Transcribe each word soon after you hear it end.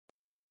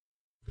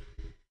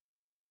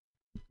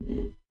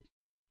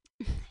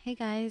Hey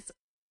guys,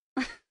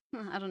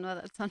 I don't know,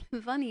 that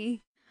sounded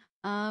funny.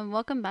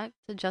 Welcome back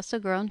to Just a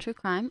Girl in True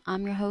Crime.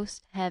 I'm your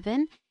host,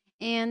 Heaven,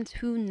 and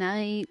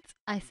tonight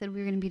I said we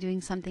were going to be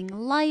doing something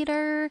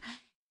lighter,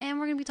 and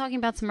we're going to be talking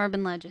about some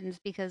urban legends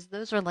because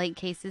those are light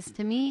cases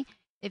to me.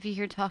 If you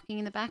hear talking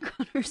in the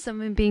background or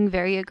someone being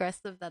very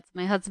aggressive, that's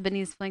my husband.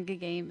 He's playing a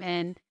game,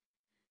 and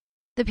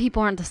the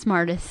people aren't the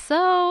smartest.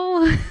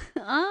 So,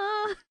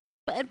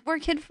 but we're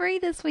kid free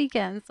this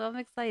weekend, so I'm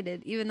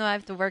excited. Even though I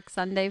have to work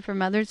Sunday for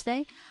Mother's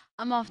Day,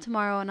 I'm off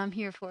tomorrow and I'm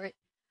here for it.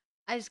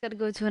 I just got to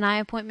go to an eye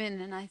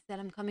appointment, and I said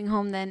I'm coming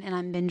home then, and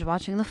I'm binge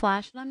watching The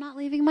Flash, and I'm not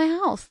leaving my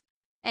house.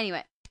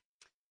 Anyway,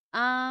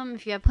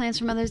 if you have plans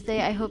for Mother's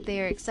Day, I hope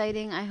they are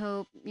exciting. I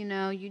hope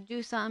you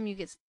do some. You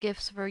get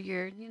gifts for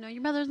your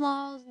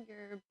mother-in-law's,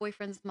 your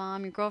boyfriend's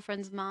mom, your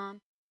girlfriend's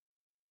mom,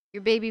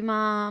 your baby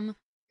mom,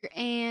 your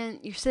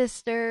aunt, your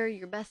sister,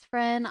 your best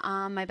friend.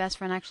 My best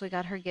friend actually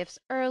got her gifts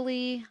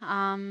early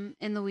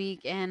in the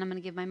week, and I'm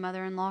gonna give my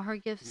mother-in-law her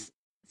gifts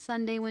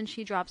Sunday when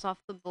she drops off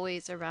the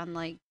boys around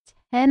like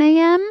 10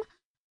 a.m.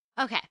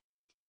 Okay,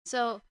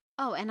 so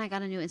and I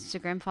got a new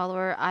Instagram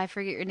follower. I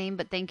forget your name,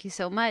 but thank you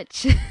so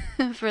much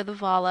for the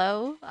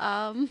follow.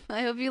 I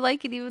hope you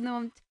like it, even though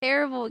I'm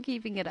terrible at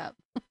keeping it up.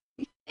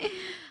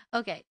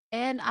 Okay,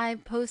 and I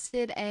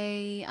posted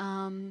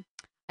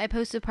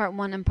part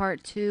one and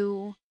part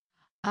two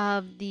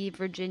of the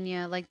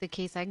Virginia, like the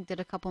case I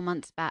did a couple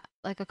months back,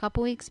 like a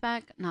couple weeks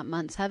back, not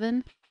months,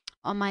 Heaven,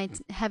 on my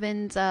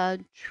Heaven's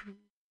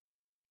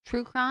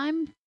true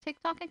crime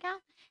TikTok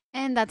account,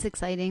 and that's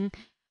exciting.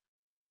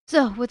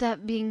 So, with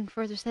that being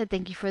further said,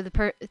 thank you for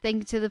thank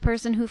you to the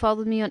person who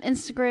followed me on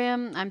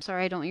Instagram. I'm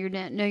sorry I don't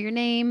know your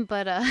name,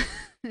 but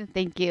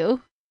thank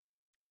you.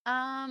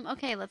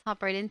 Okay, let's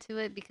hop right into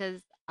it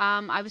because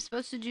I was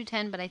supposed to do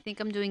 10, but I think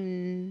I'm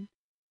doing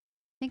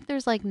I think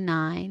there's like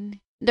 9.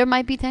 There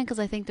might be 10 because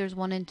I think there's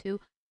 1 and 2.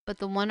 But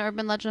the one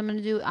urban legend I'm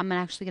going to do, I'm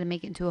actually going to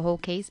make it into a whole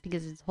case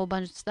because it's a whole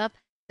bunch of stuff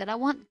that I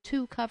want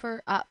to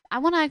cover up. I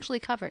want to actually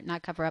cover it,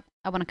 not cover up.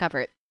 I want to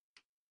cover it.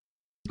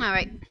 All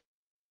right.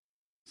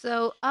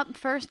 So, up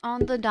first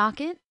on the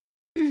docket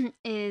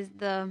is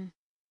the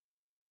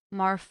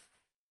Marf-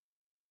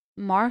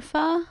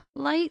 Marfa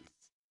lights.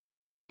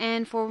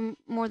 And for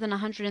more than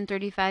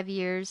 135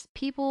 years,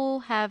 people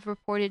have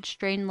reported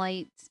strange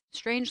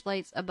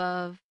lights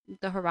above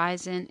the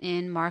horizon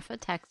in Marfa,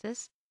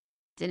 Texas.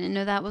 Didn't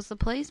know that was the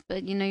place,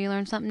 but you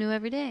learn something new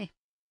every day.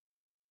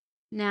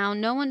 Now,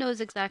 no one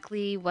knows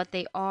exactly what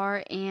they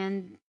are,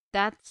 and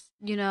that's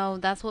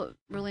what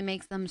really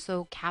makes them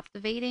so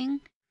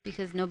captivating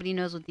because nobody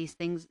knows what these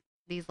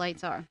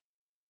lights are.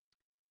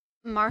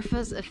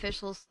 Marfa's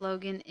official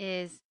slogan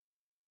is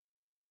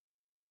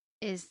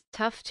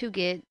tough to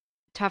get,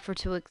 tougher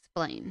to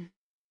explain.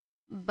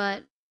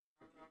 But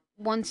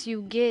once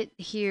you get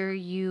here,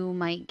 you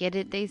might get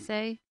it, they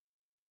say.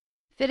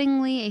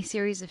 Fittingly, a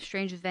series of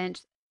strange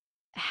events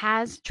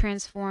has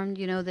transformed,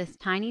 this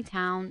tiny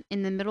town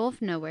in the middle of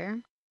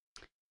nowhere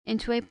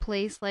into a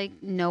place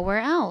like nowhere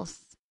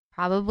else.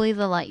 Probably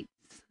the lights.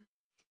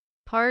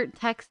 Part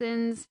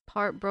Texans,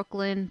 part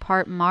Brooklyn,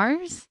 part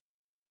Mars.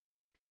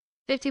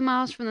 50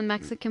 miles from the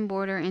Mexican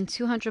border and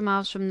 200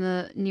 miles from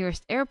the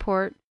nearest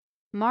airport,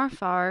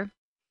 Marfar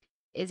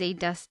is a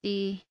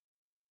dusty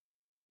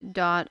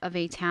dot of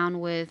a town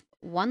with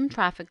one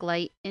traffic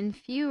light and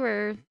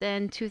fewer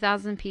than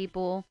 2,000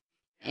 people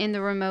in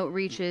the remote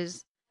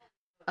reaches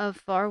of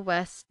far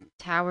west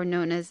tower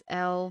known as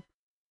El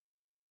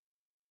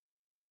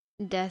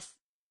Despoblado.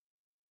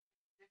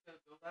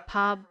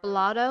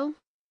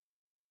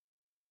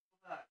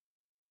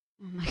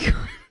 Oh my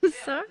god,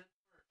 sir.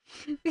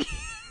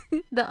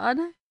 the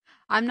un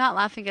I'm not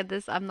laughing at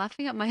this. I'm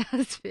laughing at my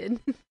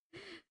husband.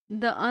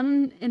 The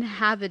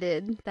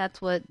uninhabited,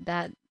 that's what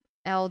that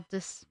El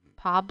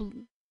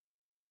Despoblado,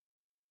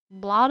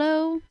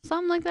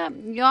 something like that.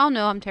 Y'all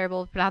know I'm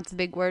terrible at pronouncing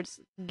big words.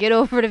 Get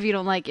over it if you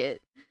don't like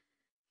it.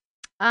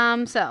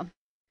 So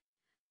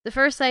the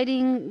first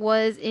sighting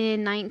was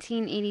in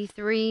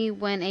 1983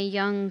 when a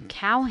young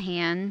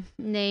cowhand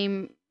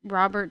named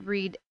Robert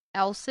Reed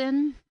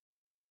Elson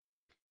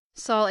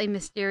saw a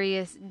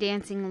mysterious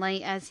dancing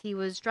light as he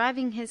was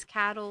driving his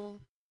cattle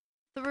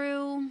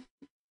through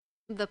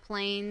the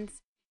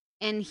plains.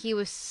 And he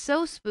was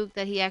so spooked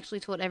that he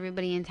actually told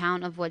everybody in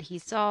town of what he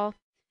saw.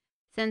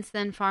 Since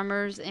then,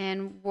 farmers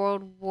and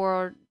World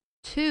War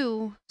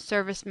II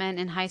servicemen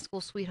and high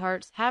school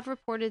sweethearts have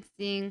reported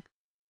seeing,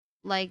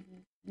 like,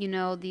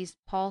 these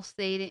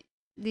pulsating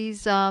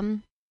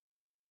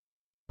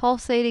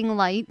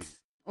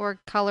lights or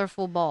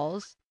colorful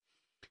balls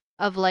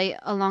of light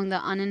along the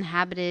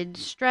uninhabited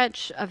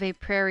stretch of a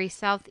prairie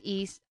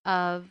southeast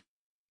of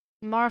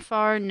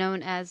Marfar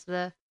known as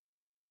the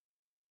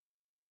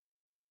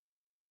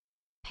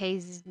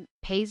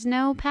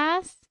Paisno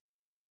Pass.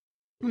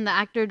 And the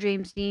actor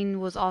James Dean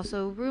was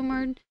also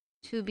rumored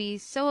to be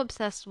so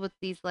obsessed with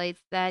these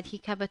lights that he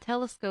kept a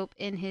telescope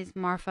in his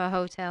Marfa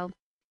hotel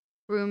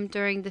room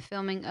during the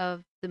filming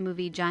of the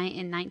movie Giant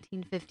in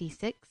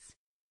 1956.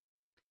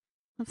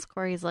 That's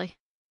crazy.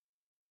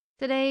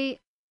 Today,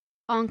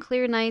 on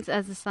clear nights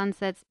as the sun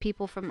sets,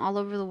 people from all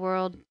over the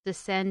world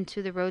descend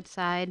to the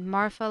roadside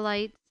Marfa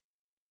Lights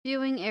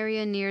viewing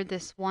area near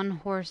this one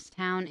horse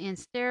town and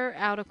stare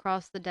out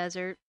across the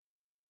desert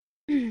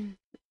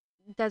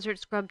desert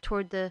scrub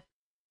toward the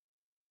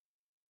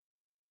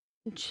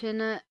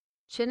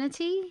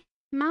Chinity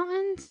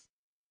Mountains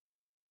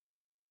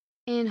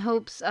in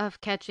hopes of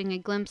catching a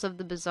glimpse of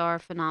the bizarre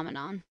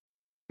phenomenon.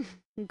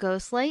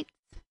 Ghost lights.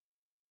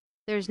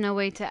 There's no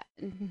way to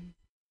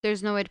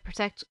there's no way to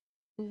protect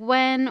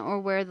when or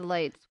where the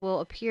lights will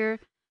appear,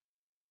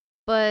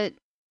 but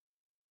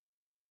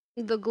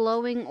the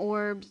glowing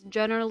orbs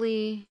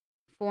generally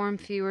form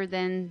fewer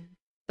than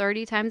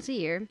 30 times a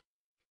year,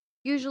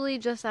 usually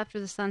just after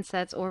the sun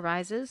sets or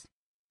rises.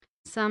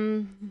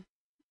 Some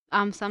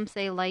some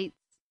say lights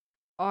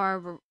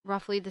are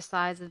roughly the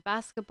size of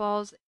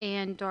basketballs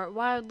and dart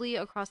wildly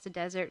across the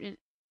desert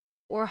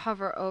or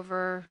hover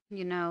over,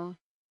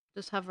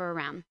 just hover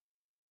around.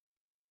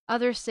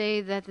 Others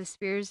say that the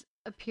spheres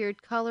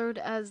appeared colored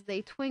as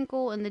they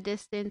twinkle in the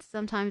distance.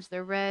 Sometimes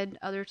they're red,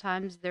 other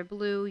times they're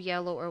blue,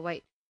 yellow, or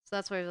white. So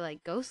that's why we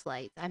like ghost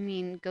lights. I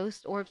mean,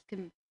 ghost orbs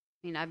can.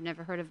 I've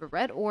never heard of a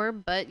red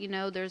orb, but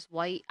there's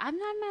white. I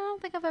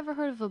don't think I've ever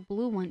heard of a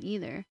blue one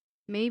either.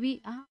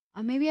 Maybe I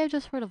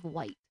just heard of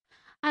white.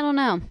 I don't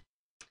know.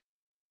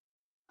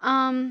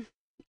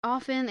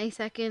 Often a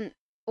second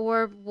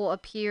orb will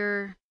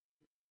appear.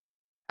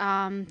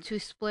 To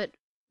split,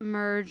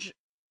 merge,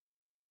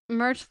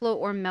 float,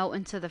 or melt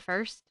into the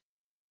first.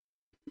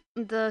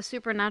 The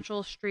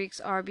supernatural streaks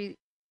are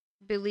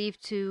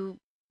believed to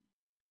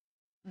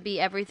be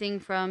everything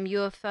from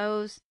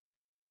UFOs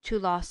to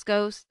lost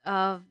ghosts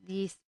of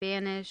the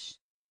Spanish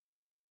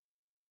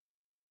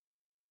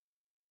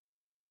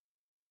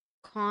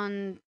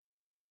conquistadors.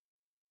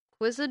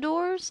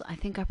 I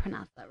think I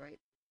pronounced that right.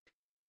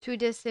 To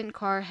distant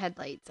car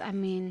headlights.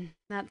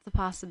 That's a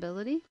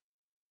possibility.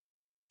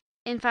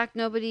 In fact,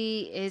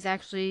 nobody is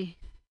actually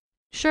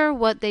sure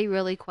what they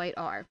really quite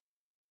are,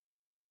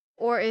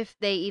 or if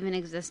they even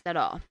exist at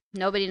all.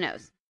 Nobody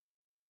knows.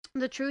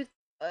 The truth,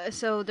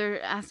 so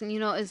they're asking,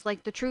 is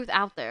like the truth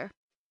out there?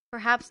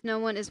 Perhaps no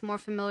one is more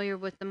familiar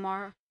with the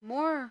Marfar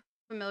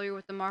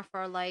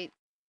light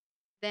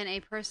than a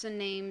person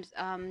named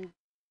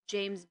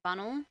James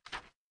Bunnell.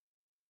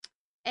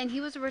 And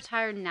he was a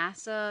retired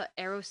NASA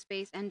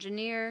aerospace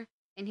engineer,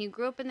 and he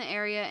grew up in the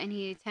area, and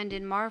he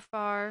attended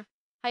Marfar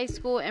High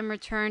School and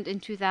returned in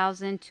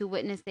 2000 to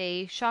witness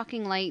a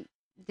shocking light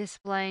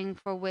displaying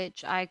for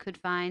which I could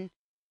find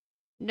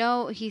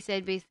no, he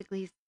said I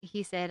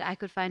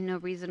could find no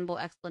reasonable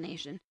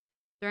explanation.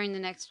 During the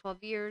next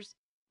 12 years,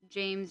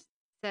 James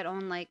set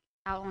out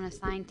on a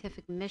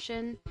scientific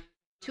mission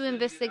to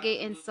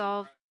investigate and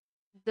solve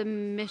the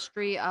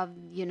mystery of,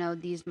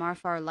 these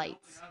Marfar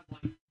lights.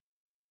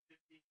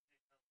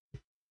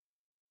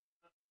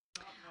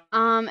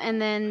 And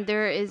then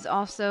there's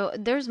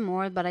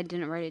more, but I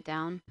didn't write it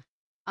down.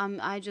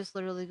 I just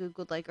literally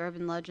Googled like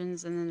urban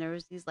legends, and then there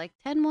was these like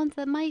 10 ones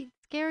that might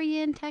scare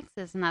you in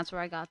Texas, and that's where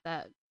I got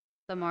the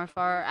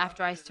Marfar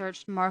after I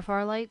searched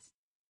Marfar lights,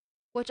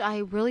 which I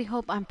really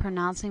hope I'm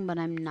pronouncing, but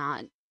I'm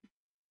not.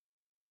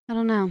 I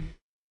don't know.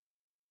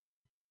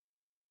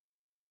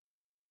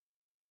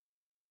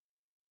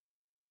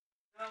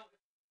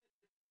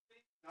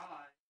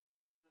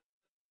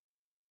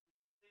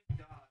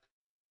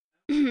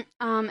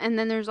 And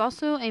then there's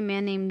also a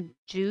man named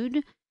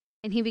Jude,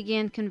 and he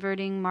began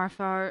converting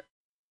Marfar's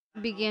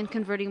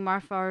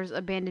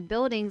abandoned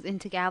buildings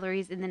into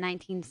galleries in the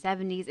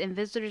 1970s, and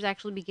visitors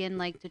actually began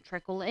to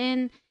trickle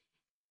in.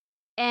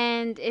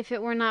 And if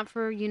it were not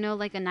for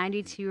like a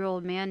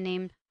 92-year-old man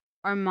named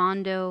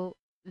Armando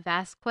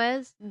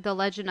Vasquez, the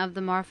legend of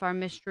the Marfar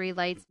mystery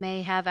lights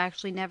may have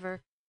actually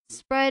never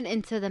spread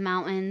into the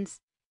mountains.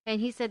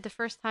 And he said the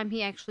first time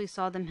he actually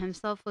saw them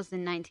himself was in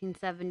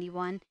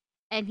 1971.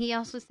 And he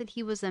also said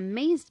he was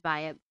amazed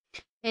by it.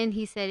 And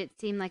he said it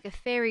seemed like a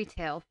fairy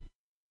tale.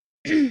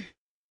 The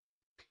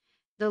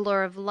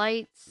lure of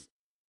lights.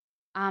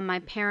 My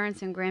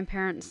parents and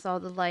grandparents saw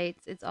the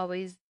lights. It's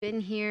always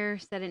been here,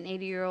 said an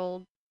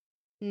 80-year-old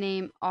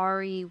named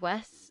Ari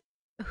West,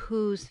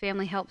 whose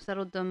family helped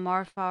settle the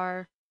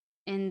Marfar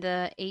in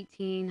the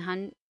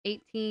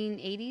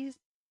 1880s.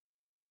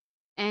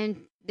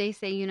 And they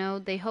say,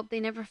 they hope they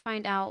never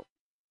find out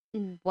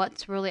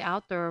what's really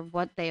out there or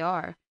what they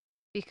are,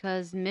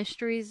 because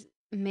mysteries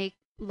make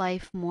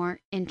life more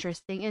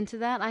interesting. And to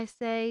that I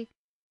say,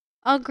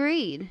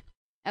 agreed.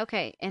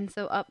 Okay, and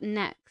so up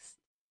next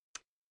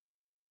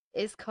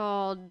is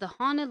called The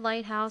Haunted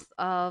Lighthouse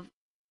of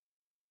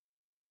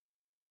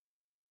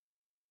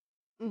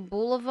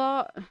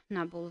Bolivar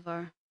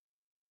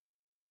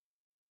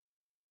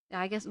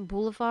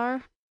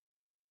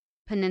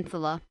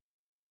Peninsula.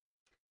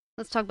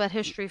 Let's talk about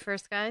history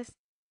first, guys.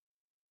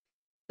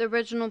 The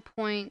original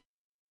Point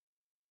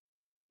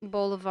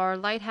Bolivar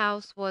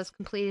Lighthouse was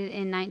completed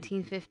in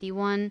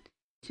 1951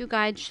 to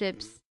guide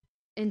ships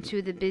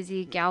into the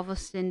busy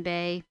Galveston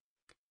Bay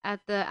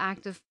at the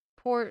active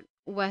port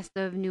west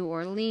of New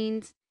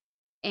Orleans.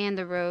 and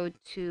the road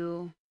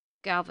to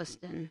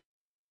Galveston.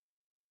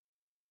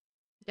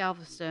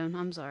 Galveston,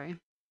 I'm sorry.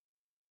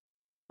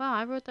 Wow,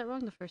 I wrote that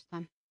wrong the first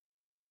time.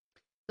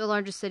 The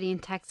largest city in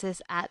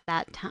Texas at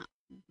that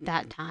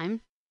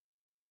time.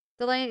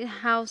 The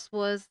lighthouse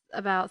was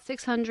about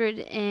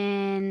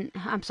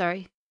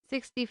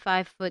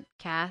 65-foot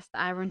cast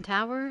iron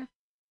tower,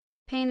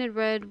 painted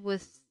red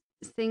with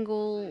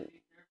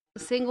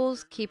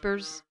singles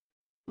keeper's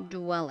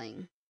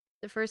dwelling.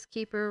 The first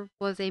keeper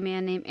was a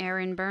man named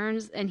Aaron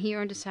Burns, and he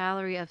earned a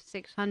salary of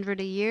 $600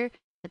 a year.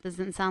 That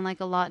doesn't sound like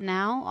a lot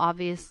now,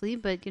 obviously,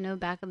 but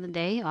back in the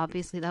day,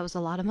 obviously that was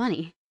a lot of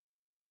money.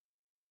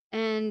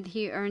 And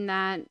he earned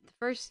that the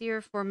first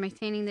year for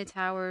maintaining the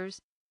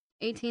towers,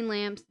 18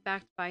 lamps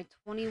backed by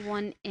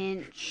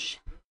 21-inch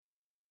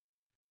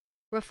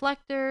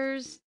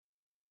reflectors,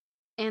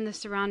 and the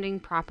surrounding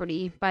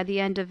property. By the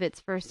end of its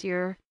first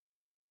year,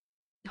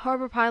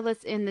 harbor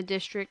pilots and the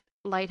district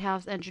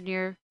lighthouse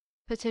engineer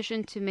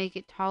petitioned to make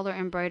it taller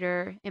and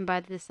brighter, and by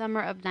the summer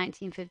of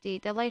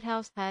 1958, the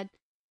lighthouse had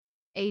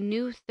a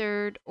new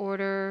third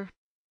order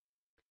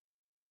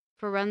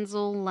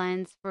Fresnel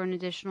lens for an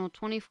additional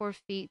 24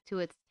 feet to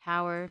its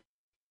tower.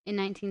 In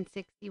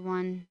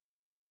 1961,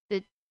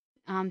 the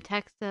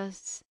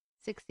Texas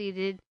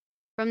seceded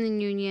from the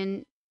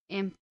Union,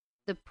 and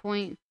the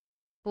Point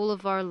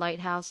Boulevard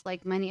Lighthouse,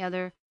 like many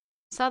other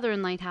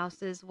southern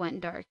lighthouses,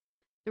 went dark.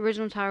 The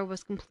original tower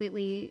was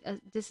completely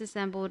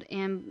disassembled,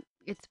 and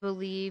it's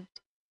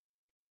believed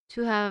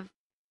to have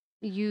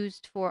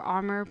used for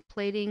armor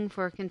plating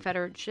for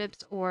Confederate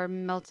ships or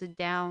melted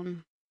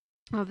down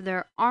of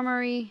their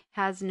armory.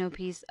 Has no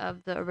piece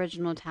of the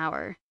original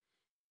tower.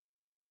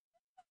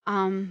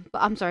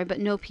 But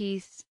no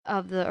piece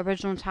of the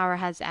original tower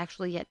has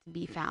actually yet to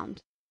be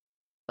found.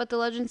 But the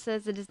legend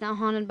says it is now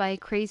haunted by a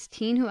crazed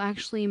teen who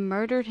actually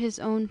murdered his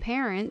own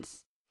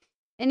parents.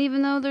 And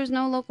even though there's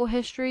no local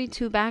history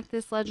to back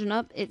this legend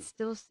up, it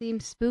still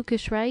seems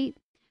spookish, right?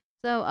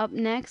 So up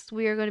next,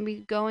 we are going to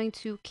be going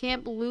to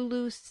Camp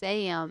Lulu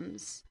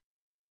Sam's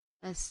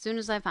as soon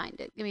as I find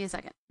it. Give me a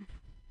second.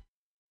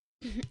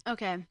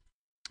 Okay,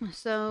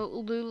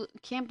 so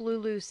Camp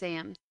Lulu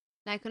Sam's.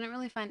 And I couldn't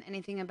really find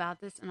anything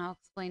about this, and I'll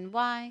explain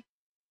why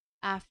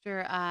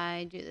after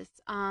I do this.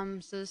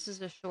 So this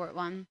is a short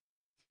one.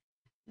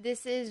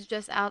 This is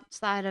just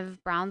outside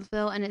of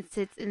Brownsville, and it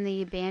sits in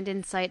the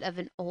abandoned site of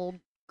an old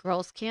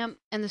girls' camp.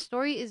 And the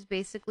story is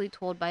basically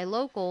told by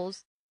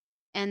locals,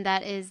 and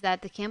that is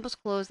that the camp was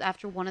closed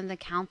after one of the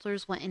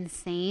counselors went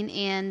insane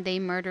and they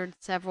murdered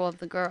several of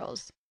the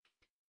girls.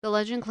 The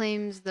legend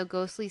claims the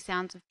ghostly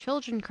sounds of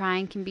children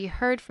crying can be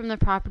heard from the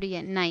property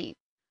at night.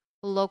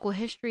 The local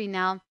history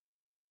now.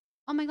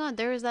 Oh my god,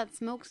 there is that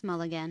smoke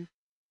smell again.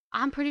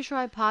 I'm pretty sure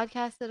I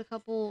podcasted a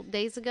couple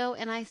days ago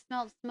and I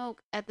smelled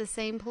smoke at the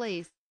same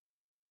place.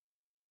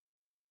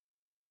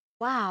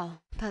 Wow,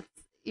 that's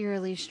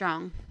eerily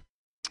strong.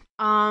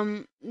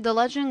 The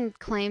legend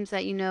claims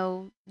that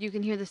you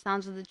can hear the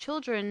sounds of the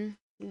children,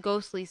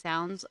 ghostly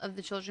sounds of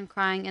the children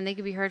crying, and they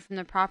can be heard from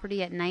the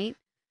property at night.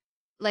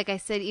 Like I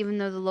said, even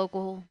though the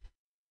local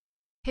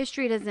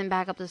history doesn't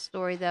back up the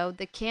story, though,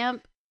 the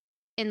camp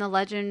in the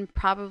legend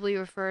probably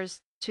refers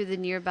to the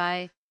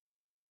nearby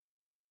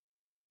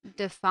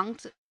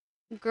defunct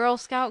Girl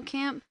Scout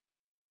camp,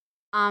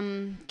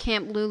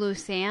 Camp Lulu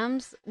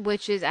Sam's,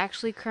 which is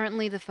actually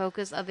currently the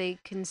focus of a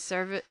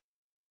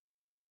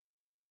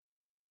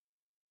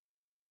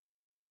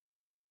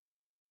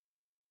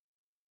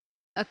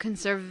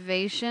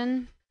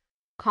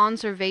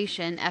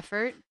conservation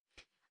effort.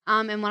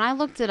 And when I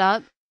looked it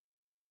up,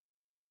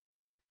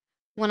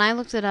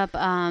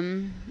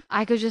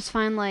 I could just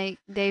find like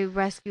they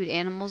rescued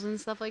animals and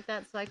stuff like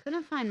that, so I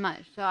couldn't find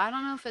much. So I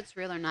don't know if it's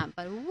real or not,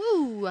 but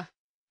woo!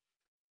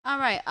 All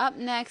right, up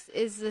next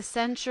is the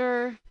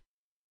Censure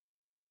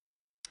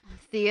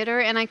Theater,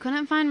 and I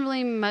couldn't find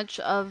really much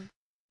of.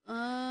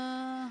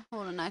 Hold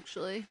on,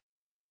 actually.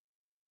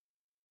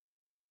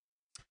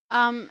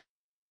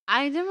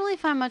 I didn't really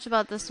find much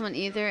about this one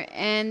either,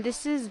 and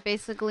this is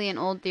basically an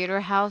old theater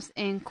house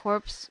in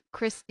Corpus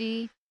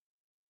Christi.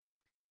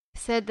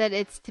 Said that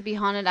it's to be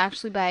haunted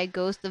actually by a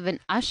ghost of an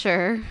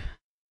usher,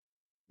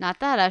 not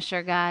that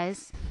usher,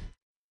 guys,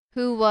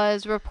 who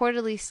was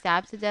reportedly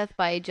stabbed to death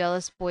by a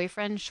jealous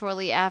boyfriend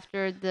shortly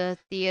after the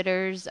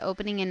theater's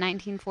opening in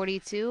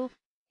 1942.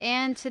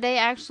 And today,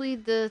 actually,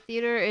 the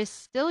theater is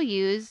still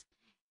used,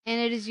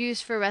 and it is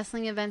used for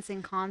wrestling events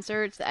and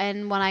concerts.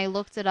 And when I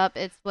looked it up,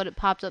 it's what it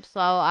popped up. So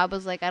I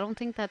was like, I don't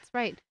think that's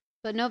right.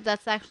 But nope,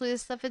 that's actually the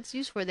stuff it's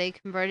used for. They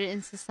convert it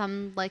into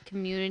some like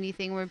community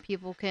thing where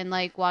people can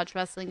like watch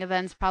wrestling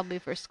events, probably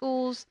for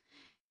schools,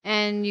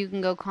 and you can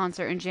go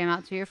concert and jam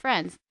out to your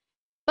friends.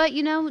 But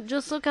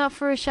just look out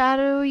for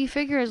shadowy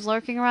figures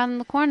lurking around in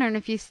the corner, and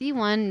if you see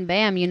one,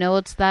 bam,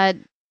 it's that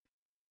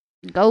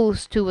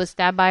ghost who was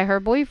stabbed by her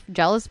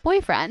jealous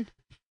boyfriend.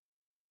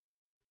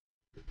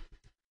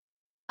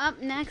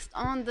 Up next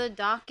on the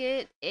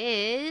docket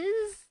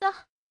is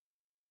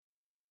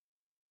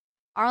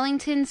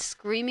Arlington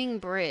Screaming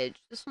Bridge.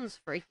 This one's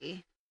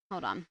freaky.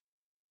 Hold on.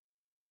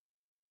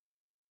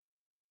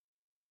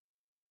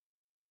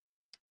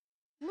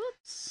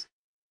 Oops.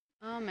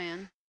 Oh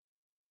man.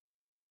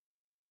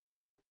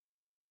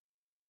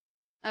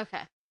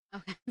 Okay.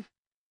 Okay.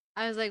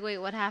 I was like, wait,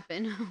 what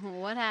happened?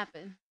 What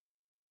happened?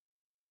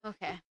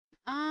 Okay.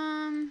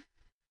 Um,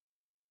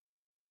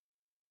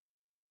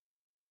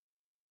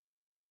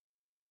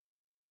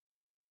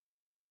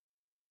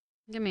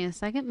 Give me a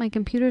second. My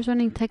computer's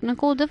running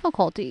technical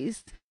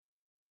difficulties.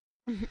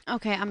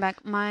 Okay, I'm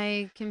back.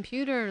 My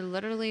computer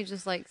literally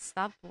just like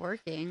stopped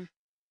working.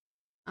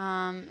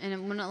 And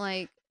it wouldn't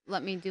like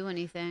let me do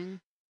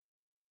anything.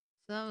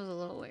 So that was a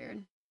little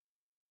weird.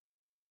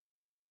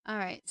 All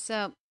right.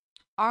 So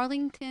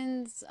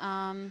Arlington's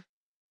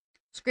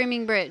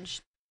Screaming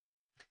Bridge.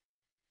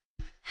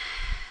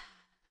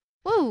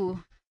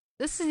 Woo!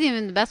 This is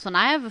even the best one.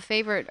 I have a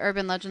favorite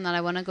urban legend that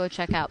I want to go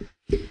check out.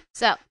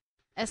 So,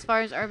 as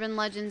far as urban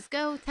legends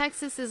go,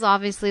 Texas is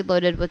obviously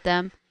loaded with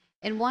them.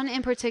 And one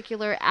in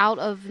particular out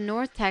of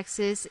North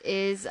Texas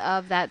is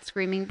of that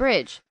Screaming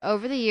Bridge.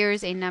 Over the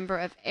years, a number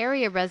of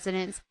area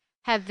residents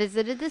have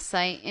visited the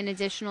site in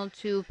addition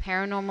to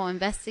paranormal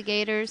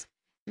investigators.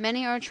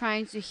 Many are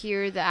trying to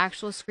hear the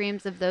actual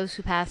screams of those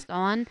who passed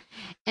on,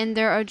 and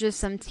there are just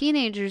some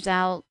teenagers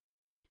out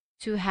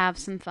to have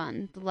some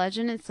fun. The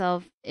legend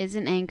itself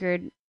isn't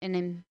anchored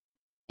in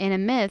a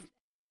myth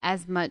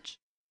as much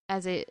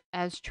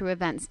as true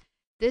events.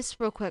 This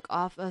real quick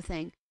off a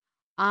thing.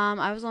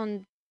 I was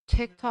on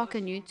TikTok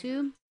and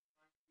YouTube.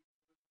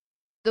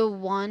 The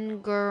one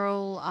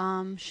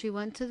girl, she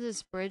went to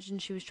this bridge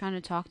and she was trying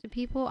to talk to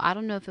people. I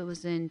don't know if it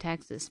was in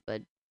Texas,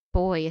 but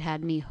boy, it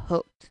had me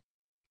hooked.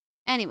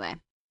 Anyway,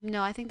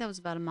 no, I think that was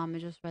about a mom. I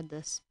just read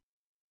this.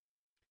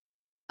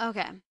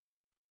 Okay.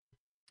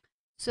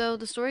 So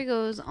the story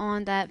goes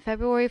on that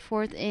February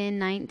 4th in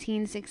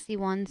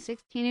 1961,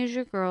 six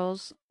teenager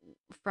girls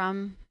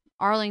from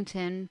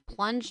Arlington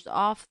plunged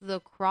off the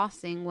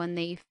crossing when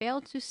they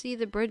failed to see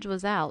the bridge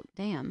was out.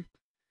 Damn.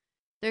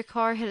 Their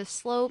car hit a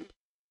slope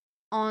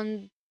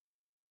on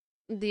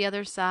the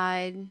other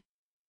side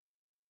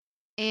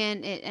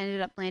and it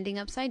ended up landing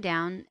upside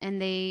down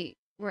and they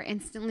were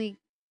instantly,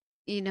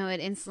 it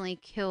instantly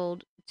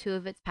killed two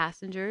of its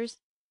passengers.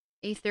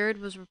 A third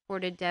was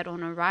reported dead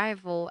on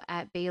arrival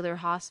at Baylor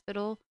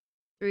Hospital.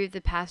 Three of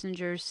the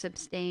passengers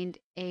sustained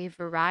a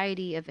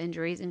variety of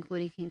injuries,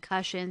 including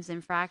concussions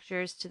and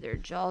fractures to their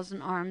jaws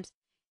and arms,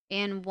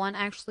 and one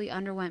actually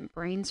underwent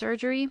brain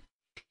surgery.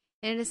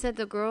 And it is said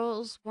the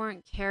girls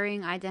weren't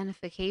carrying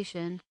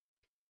identification,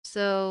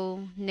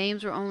 so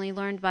names were only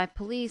learned by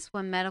police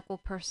when medical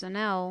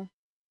personnel,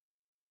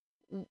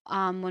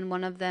 when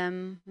one of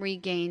them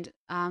regained,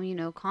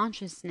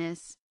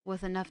 consciousness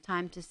with enough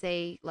time to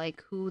say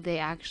like who they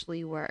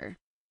actually were.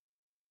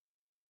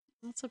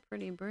 That's a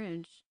pretty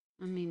bridge.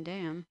 I mean,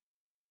 damn.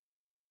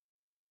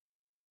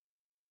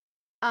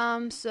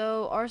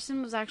 So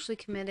arson was actually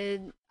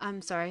committed.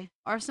 I'm sorry.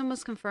 Arson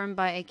was confirmed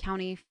by a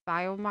county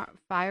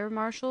fire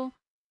marshal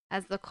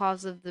as the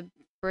cause of the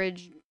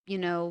bridge,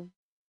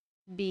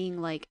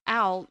 being like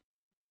out.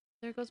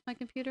 There goes my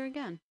computer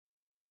again.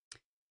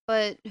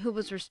 But who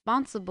was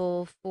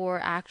responsible for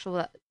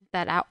actual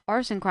that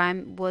arson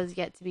crime was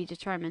yet to be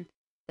determined.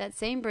 That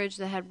same bridge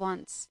that had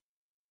once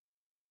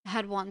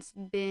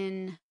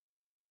been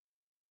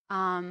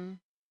um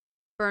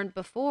burned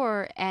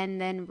before and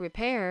then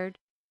repaired,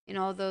 and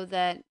although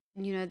that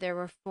there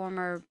were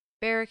former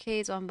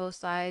barricades on both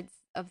sides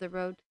of the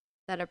road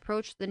that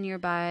approached the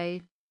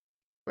nearby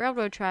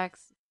railroad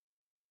tracks,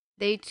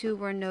 they too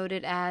were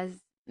noted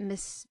as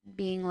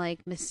being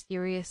like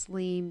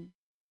mysteriously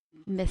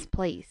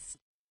misplaced.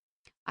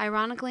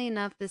 Ironically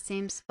enough, the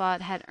same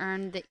spot had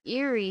earned the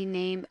eerie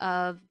name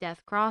of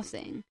Death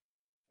Crossing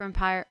from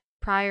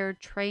prior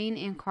train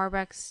and car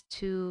wrecks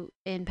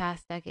in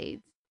past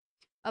decades.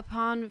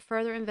 Upon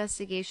further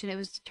investigation, it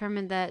was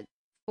determined that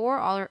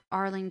four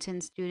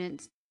Arlington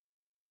students,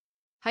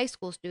 high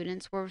school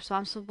students, were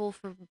responsible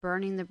for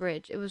burning the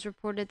bridge. It was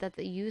reported that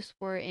the youths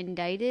were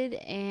indicted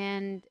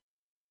and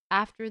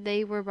after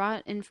they were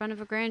brought in front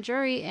of a grand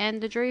jury, and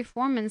the jury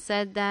foreman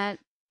said that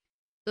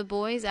the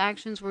boys'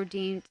 actions were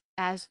deemed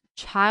as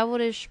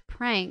childish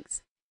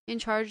pranks, and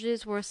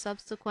charges were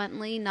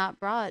subsequently not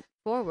brought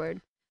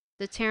forward.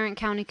 The Tarrant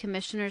County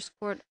Commissioner's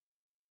Court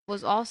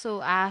was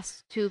also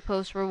asked to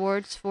post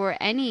rewards for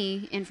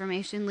any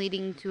information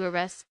leading to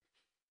arrest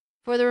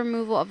for the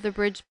removal of the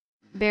bridge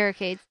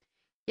barricades,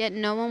 yet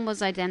no one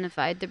was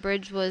identified. The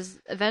bridge was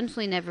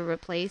eventually never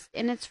replaced,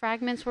 and its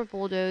fragments were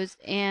bulldozed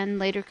and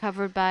later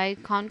covered by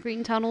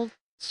concrete tunnels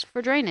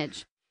for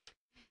drainage.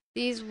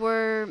 These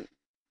were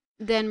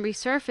then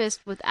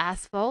resurfaced with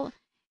asphalt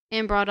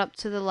and brought up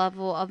to the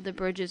level of the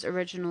bridge's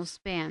original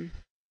span.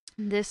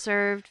 This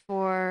served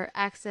for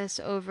access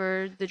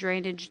over the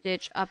drainage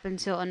ditch up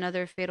until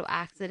another fatal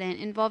accident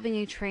involving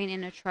a train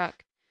and a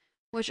truck,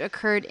 which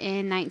occurred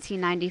in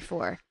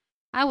 1994.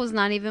 I was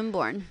not even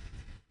born.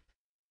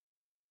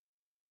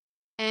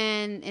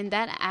 And in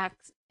that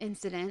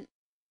incident,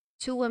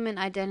 two women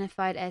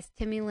identified as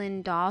Timmy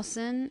Lynn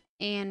Dawson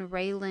and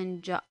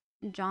Raylan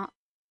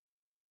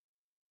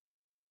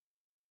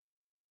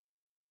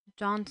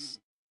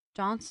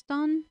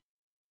Johnston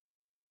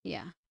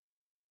yeah,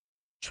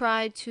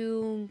 tried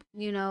to,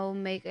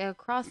 make a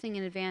crossing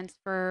in advance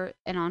for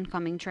an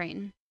oncoming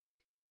train.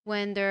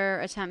 When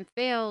their attempt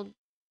failed,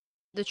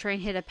 the train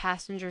hit a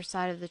passenger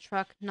side of the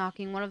truck,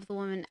 knocking one of the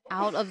women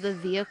out of the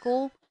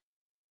vehicle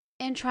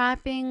and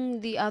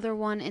trapping the other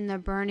one in the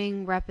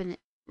burning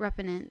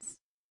repenants.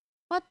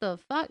 What the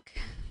fuck?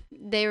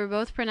 They were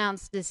both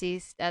pronounced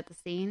deceased at the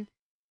scene.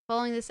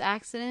 Following this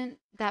accident,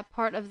 that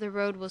part of the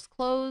road was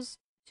closed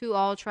to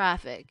all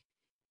traffic.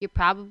 You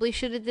probably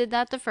should have did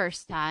that the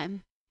first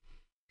time.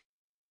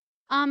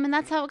 And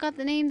that's how it got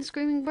the name the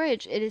Screaming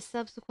Bridge. It is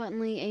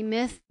subsequently a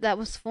myth that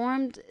was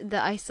formed.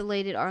 The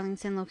isolated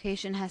Arlington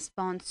location has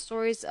spawned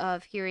stories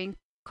of hearing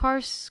car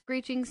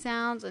screeching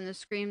sounds and the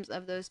screams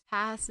of those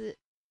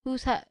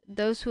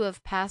who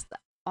have passed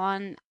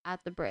on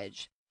at the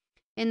bridge,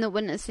 and the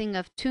witnessing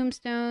of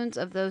tombstones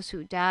of those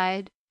who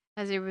died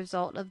as a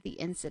result of the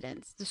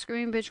incidents. The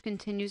Screaming Bridge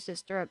continues to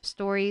stir up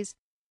stories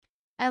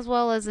as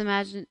well as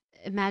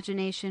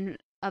imagination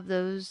of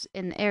those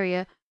in the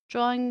area,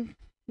 drawing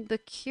the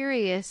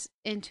curious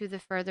into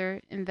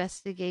further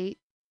investigate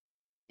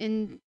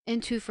the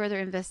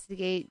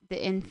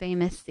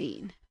infamous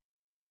scene.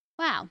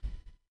 Wow,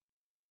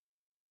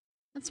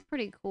 that's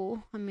pretty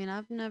cool. I mean,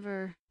 I've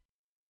never.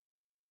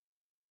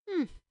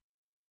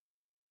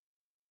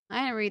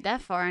 I didn't read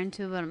that far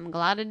into it, but I'm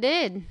glad I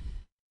did.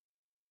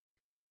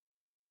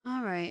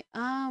 All right.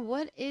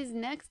 What is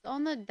next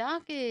on the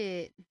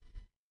docket?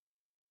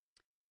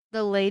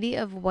 The Lady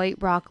of White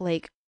Rock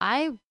Lake.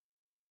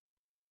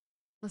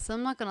 Listen,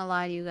 I'm not gonna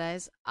lie to you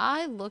guys.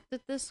 I looked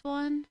at this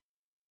one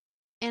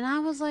and I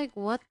was like,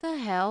 what the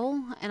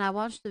hell? And I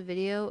watched the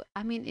video.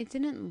 I mean, it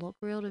didn't look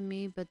real to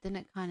me, but then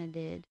it kind of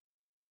did.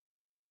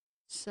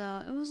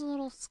 So it was a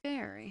little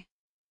scary.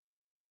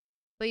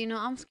 But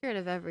I'm scared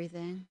of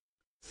everything.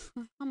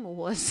 I'm a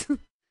wuss.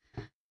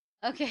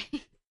 Okay.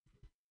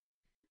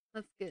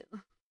 Let's get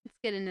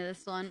into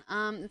this one.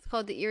 It's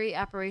called the Eerie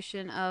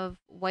Apparition of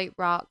White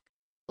Rock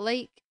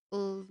Lake,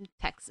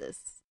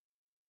 Texas.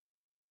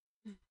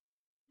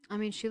 I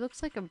mean, she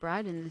looks like a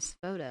bride in this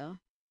photo.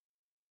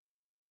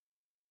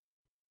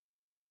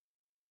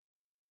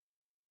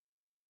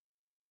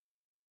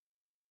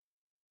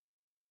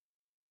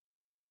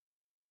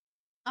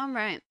 All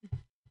right.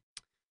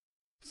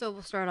 So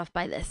we'll start off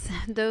by this.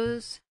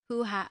 Those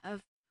who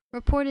have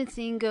reported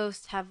seeing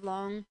ghosts have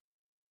long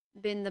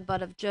been the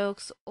butt of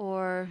jokes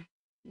or,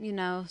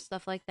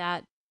 stuff like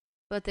that.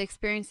 But the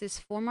experience is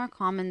far more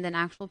common than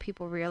actual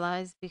people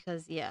realize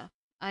because, yeah,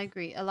 I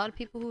agree. A lot of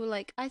people who are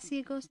like, I see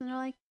a ghost, and they're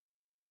like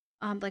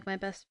my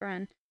best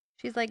friend.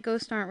 She's like,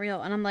 ghosts aren't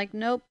real. And I'm like,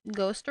 nope,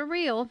 ghosts are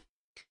real.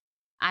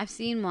 I've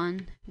seen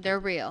one. They're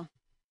real.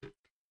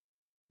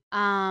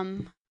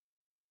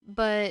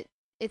 But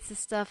it's the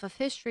stuff of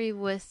history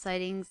with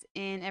sightings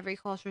in every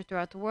culture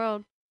throughout the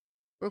world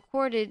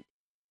recorded,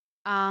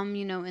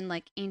 in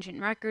like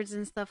ancient records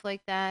and stuff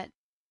like that.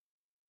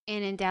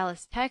 And in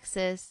Dallas,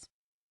 Texas,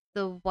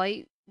 the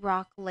White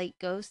Rock Lake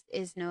ghost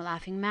is no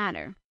laughing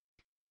matter.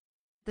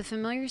 The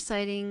familiar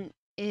sighting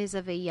is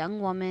of a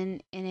young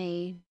woman in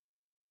a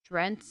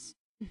drenched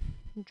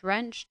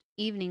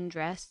evening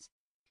dress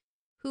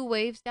who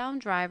waves down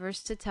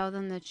drivers to tell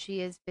them that she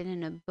has been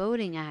in a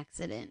boating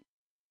accident.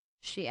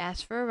 She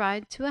asks for a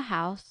ride to a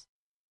house.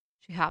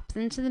 She hops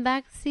into the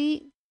back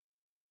seat.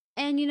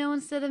 And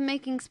instead of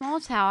making small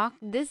talk,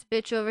 this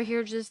bitch over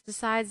here just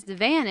decides to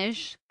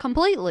vanish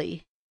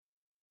completely.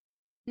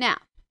 Now,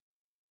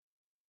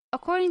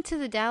 according to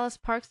the Dallas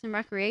Parks and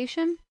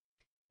Recreation,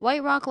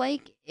 White Rock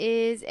Lake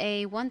is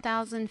a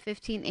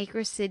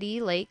 1,015-acre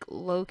city lake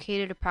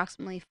located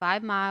approximately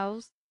 5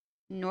 miles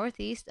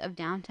northeast of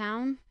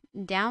downtown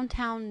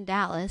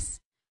Dallas.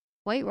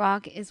 White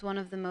Rock is one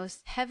of the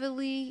most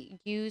heavily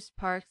used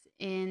parks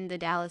in the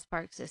Dallas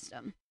park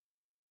system.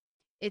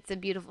 It's a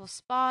beautiful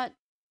spot,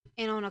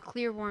 and on a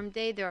clear, warm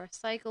day, there are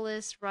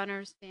cyclists,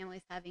 runners,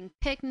 families having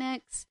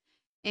picnics,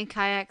 and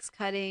kayaks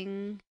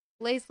cutting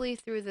lazily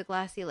through the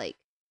glassy lake.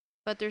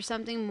 But there's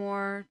something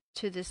more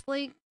to this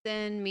lake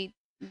than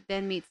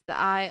meets the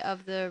eye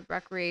of the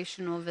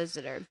recreational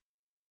visitor.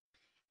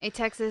 A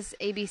Texas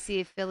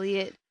ABC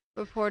affiliate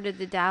reported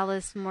the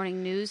Dallas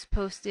Morning News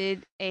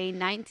posted a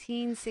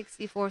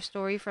 1964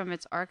 story from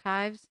its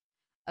archives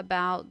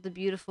about the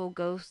beautiful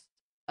ghost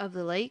of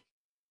the lake,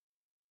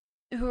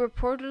 who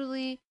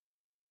reportedly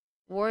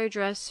wore a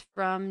dress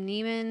from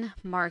Neiman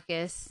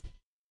Marcus,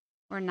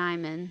 or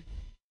Nyman.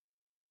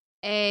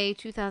 A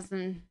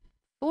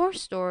 2004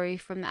 story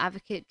from The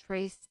Advocate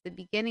traced the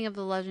beginning of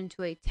the legend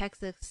to a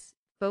Texas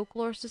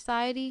folklore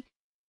society,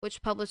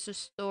 which published a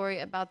story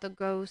about the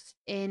ghost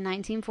in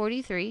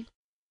 1943.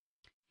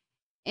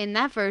 In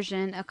that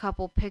version, a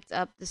couple picked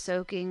up the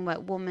soaking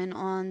wet woman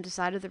on the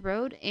side of the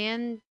road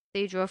and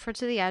they drove her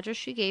to the address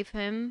she gave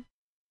them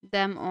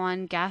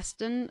on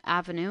Gaston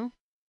Avenue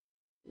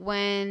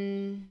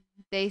when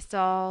they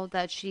saw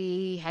that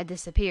she had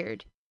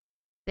disappeared.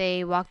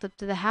 They walked up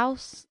to the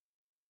house.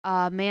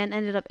 A man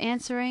ended up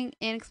answering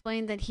and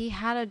explained that he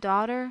had a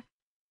daughter,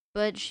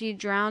 but she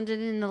drowned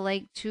in the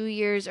lake 2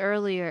 years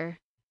earlier.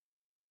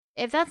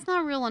 If that's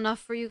not real enough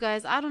for you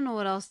guys, I don't know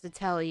what else to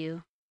tell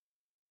you.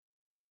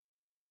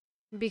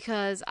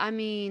 Because, I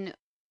mean,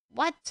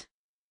 what?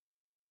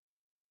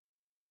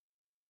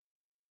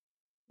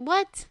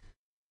 What?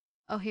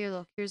 Oh, here,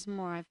 look. Here's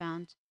more I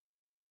found.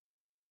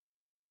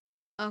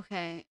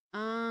 Okay.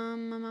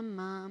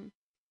 So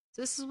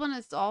this is when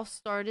it's all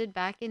started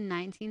back in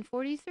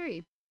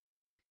 1943.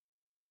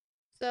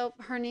 So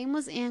her name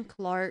was Anne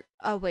Clark.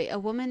 Oh wait, a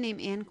woman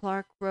named Anne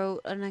Clark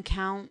wrote an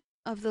account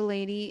of the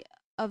Lady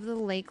of the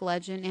Lake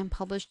legend and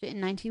published it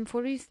in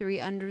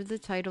 1943 under the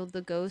title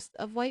The Ghost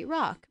of White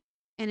Rock.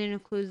 And it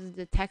included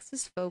the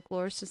Texas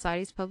Folklore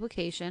Society's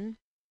publication,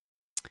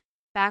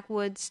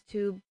 Backwoods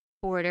to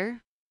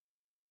Border.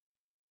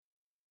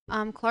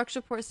 Clark's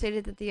report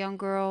stated that the young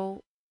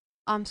couple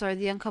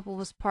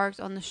was parked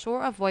on the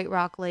shore of White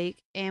Rock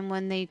Lake, and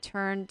when they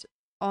turned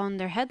on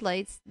their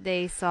headlights,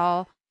 they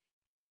saw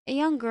a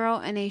young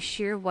girl in a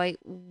sheer wet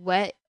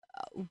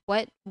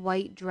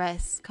white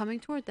dress coming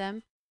toward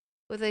them.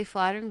 With a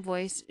flattering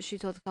voice, she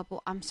told the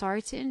couple, "I'm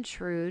sorry to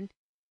intrude,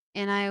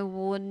 and I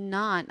would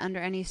not under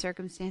any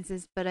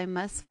circumstances, but I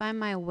must find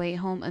my way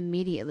home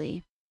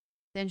immediately."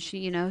 Then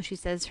she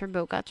says her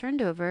boat got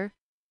turned over.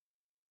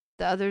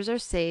 The others are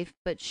safe,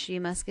 but she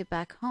must get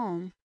back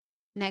home.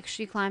 Next,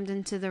 she climbed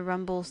into the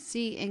rumble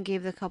seat and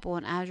gave the couple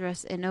an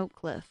address in Oak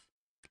Cliff.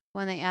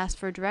 When they asked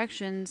for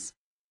directions,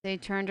 they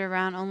turned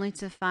around only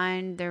to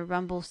find their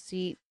rumble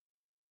seat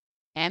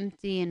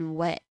empty and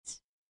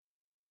wet.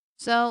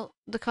 So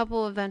the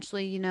couple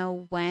eventually,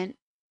 went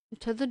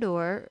to the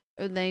door.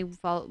 Or they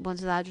went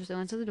to the address. They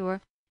went to the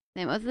door.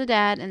 They went with the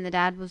dad, and the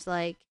dad was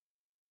like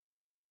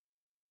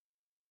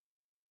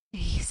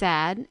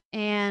sad.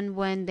 And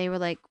when they were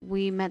like,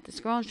 "We met this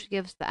girl, and she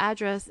gave us the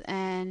address,"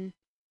 and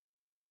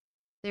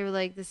they were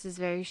like, "This is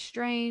very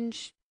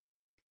strange."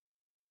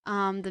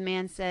 The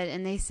man said,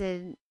 and they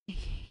said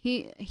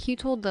he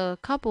told the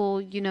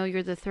couple,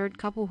 "You're the third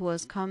couple who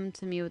has come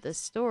to me with this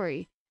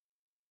story.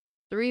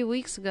 3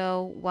 weeks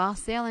ago, while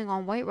sailing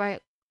on White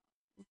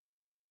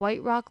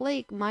Rock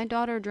Lake, my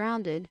daughter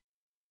drowned."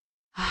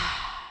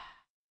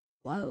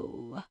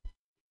 Whoa.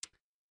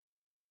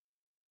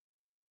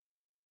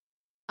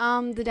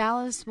 The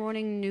Dallas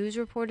Morning News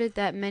reported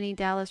that many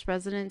Dallas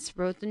residents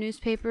wrote the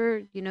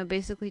newspaper,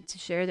 basically to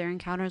share their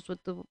encounters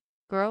with the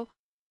girl.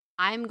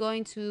 I'm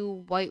going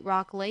to White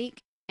Rock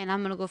Lake and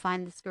I'm gonna go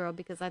find this girl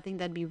because I think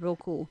that'd be real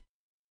cool.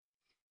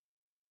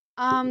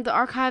 The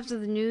archives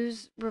of the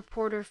news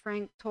reporter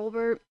Frank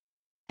Tolbert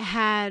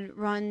had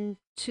run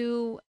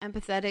two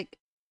empathetic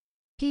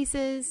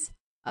pieces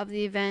of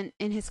the event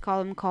in his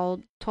column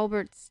called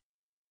Tolbert's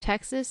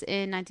Texas.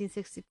 In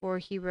 1964,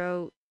 he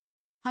wrote,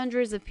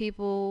 "Hundreds of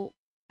people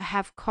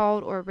have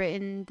called or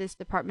written this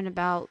department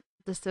about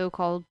the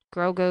so-called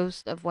girl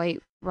ghost of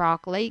White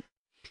Rock Lake,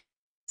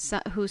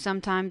 who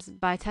sometimes,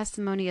 by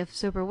testimony of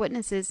sober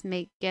witnesses,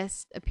 make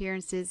guest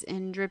appearances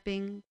in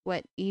dripping,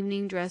 wet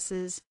evening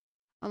dresses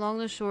along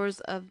the shores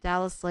of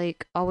Dallas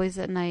Lake, always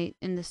at night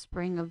in the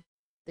spring of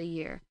the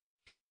year."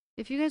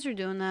 If you guys are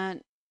doing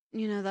that,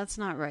 that's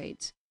not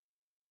right.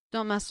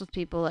 Don't mess with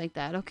people like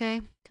that,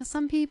 okay? Because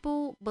some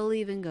people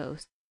believe in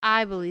ghosts.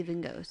 I believe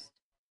in ghosts.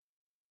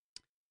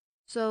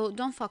 So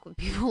don't fuck with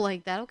people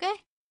like that,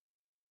 okay?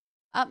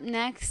 Up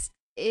next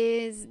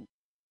is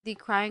the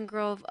Crying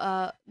Girl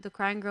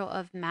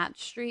of Matt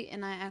Street,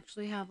 and I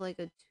actually have like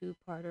a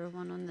two-parter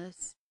one on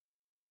this.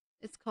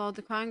 It's called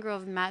The Crying Girl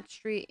of Matt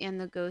Street and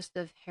the Ghost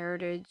of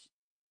Heritage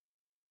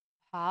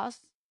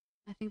Haas.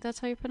 I think that's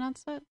how you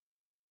pronounce it.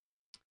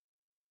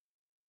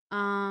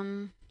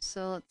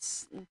 So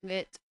let's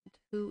get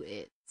to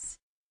it.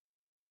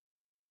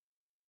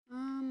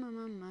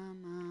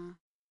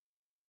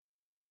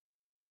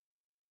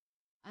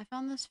 I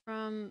found this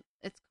from.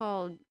 It's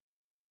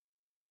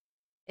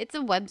a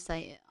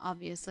website,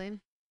 obviously.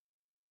 It's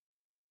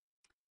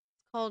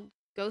called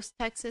Ghost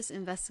Texas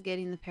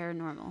Investigating the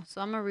Paranormal.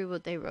 So I'm gonna read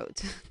what they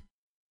wrote.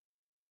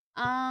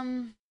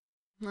 um,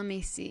 let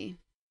me see.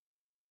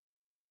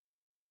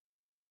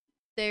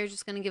 They're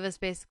just gonna give us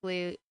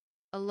basically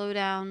a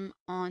lowdown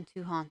on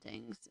two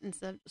hauntings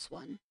instead of just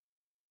one.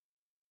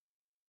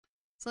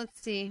 So let's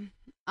see.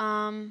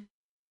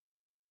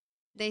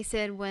 They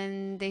said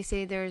when they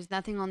say there's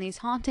nothing on these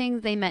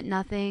hauntings, they meant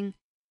nothing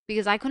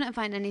because I couldn't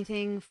find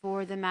anything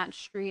for the Matt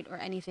Street or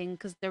anything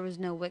because there was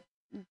no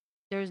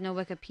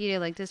Wikipedia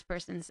like this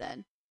person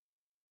said.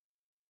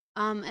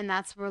 And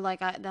that's where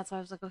that's why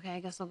I was like, okay, I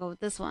guess I'll go with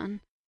this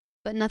one.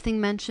 But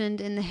nothing mentioned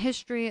in the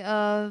history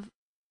of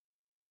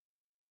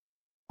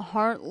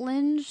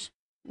Hartlinge,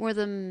 where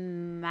the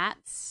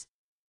Matt's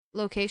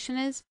location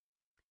is,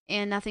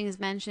 and nothing is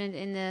mentioned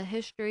in the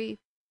history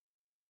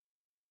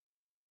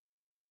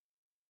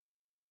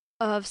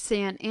of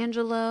San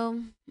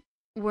Angelo,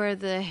 where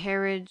the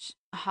Heritage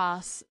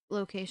Haas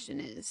location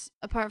is.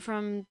 Apart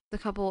from the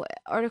couple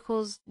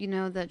articles,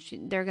 that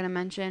they're going to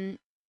mention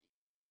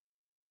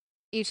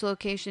each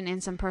location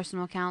and some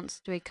personal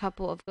accounts to a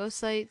couple of ghost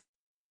sites,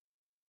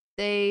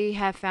 they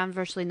have found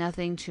virtually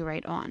nothing to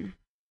write on.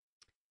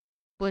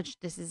 which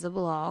this is a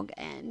blog,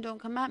 and don't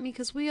come at me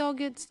because we all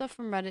get stuff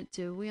from Reddit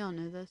too. We all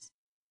know this.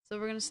 So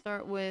we're going to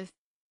start with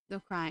the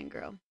crying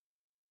girl.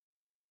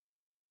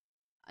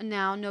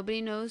 Now,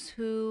 nobody knows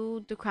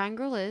who the crying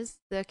girl is.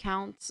 The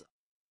accounts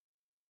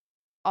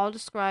all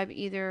describe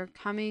either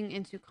coming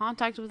into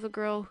contact with a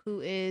girl who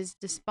is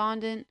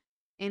despondent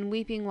and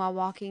weeping while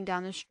walking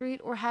down the street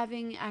or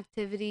having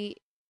activity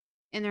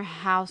in their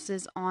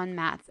houses on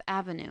Matt's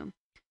Avenue.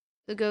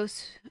 The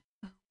ghost,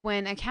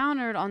 when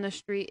encountered on the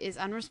street, is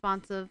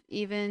unresponsive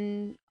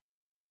even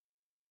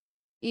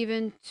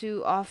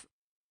to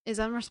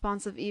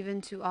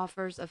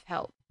offers of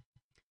help.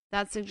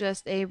 That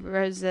suggests a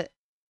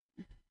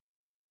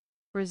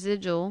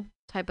residual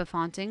type of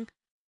haunting.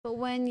 But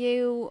when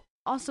you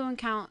also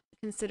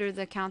consider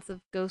the accounts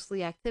of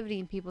ghostly activity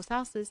in people's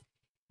houses,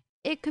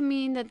 it could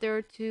mean that there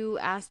are two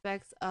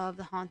aspects of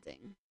the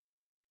haunting.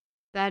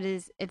 That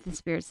is, if the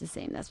spirit's the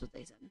same. That's what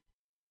they said.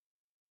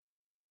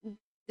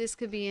 This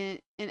could be an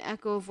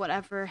echo of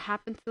whatever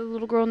happened to the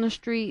little girl in the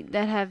street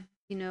that have,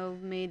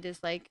 made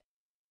this like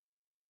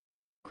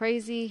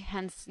crazy.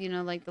 Hence,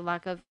 like the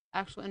lack of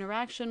actual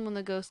interaction when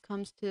the ghost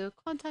comes to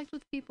contact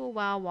with people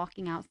while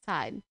walking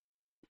outside.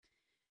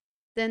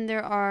 Then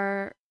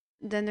there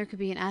could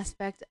be an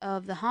aspect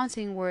of the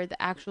haunting where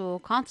the actual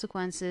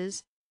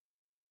consequences,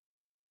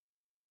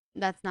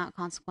 that's not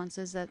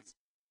consequences, that's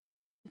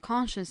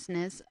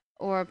consciousness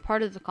or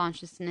part of the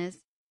consciousness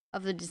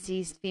of the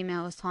deceased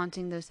female is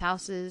haunting those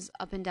houses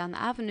up and down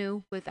the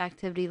avenue with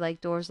activity like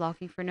doors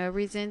locking for no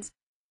reasons,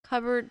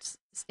 cupboards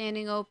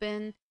standing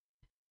open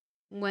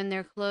when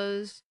they're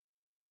closed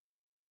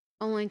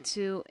only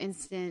 2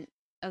 instant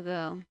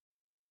ago.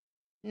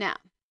 Now,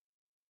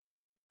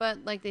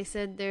 but like they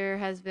said, there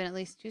has been at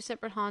least 2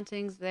 separate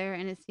hauntings there,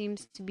 and it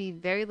seems to be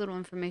very little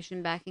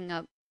information backing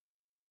up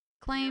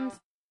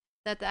claims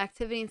that the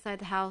activity inside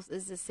the house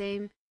is the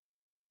same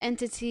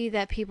entity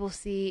that people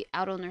see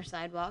out on their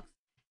sidewalks.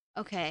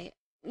 Okay,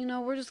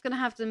 we're just gonna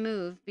have to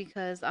move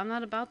because I'm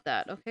not about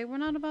that. Okay, we're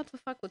not about to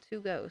fuck with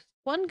 2 ghosts.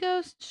 1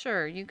 ghost,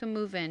 sure, you can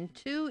move in.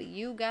 2,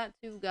 you got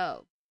to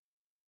go.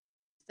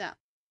 So.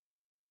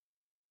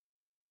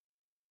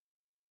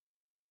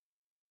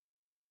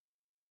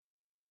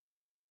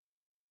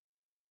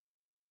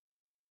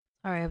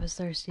 Sorry, I was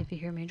thirsty if you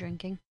hear me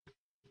drinking.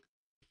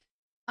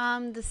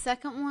 The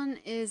second one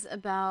is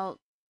about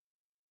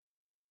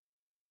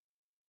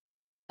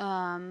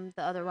the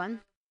other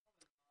one.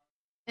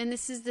 And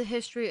this is the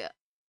history.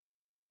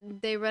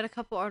 They read a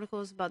couple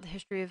articles about the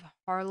history of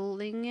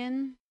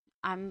Harlingen.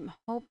 I'm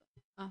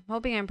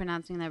hoping I'm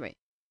pronouncing that right.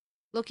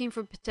 Looking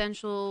for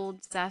potential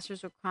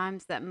disasters or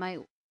crimes that might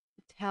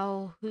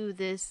tell who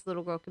this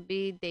little girl could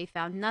be. They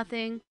found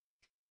nothing.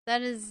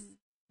 That is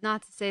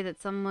not to say that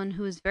someone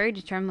who is very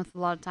determined with a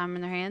lot of time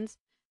in their hands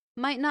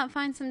might not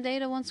find some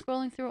data when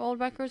scrolling through old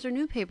records or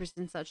newspapers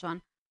and such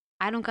on.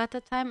 I don't got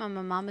that time. I'm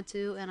a mama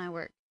too, and I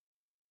work.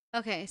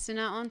 Okay, so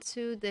now on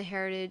to the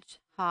Heritage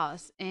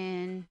House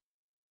in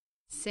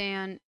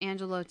San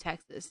Angelo,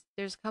 Texas.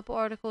 There's a couple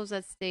articles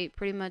that state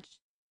pretty much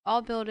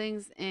all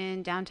buildings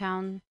in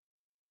downtown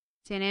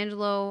San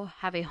Angelo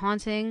have a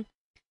haunting,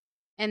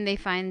 and they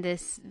find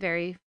this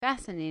very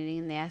fascinating.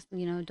 And they ask,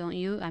 don't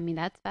you? I mean,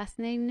 that's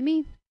fascinating to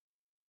me.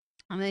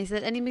 And they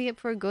said, anybody up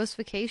for a ghost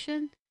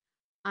vacation?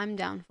 I'm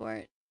down for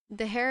it.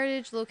 The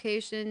Heritage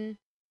location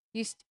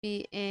used to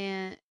be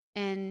an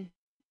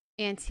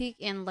antique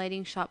and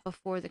lighting shop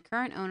before the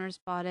current owners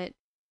bought it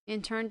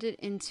and turned it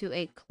into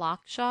a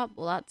clock shop.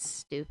 Well, that's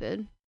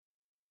stupid.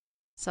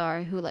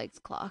 Sorry, who likes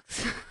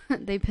clocks?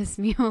 They piss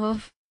me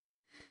off.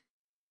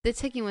 The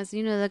ticking was,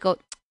 that go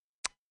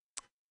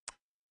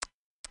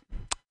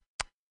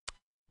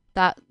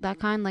that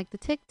kind, like the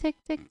tick tick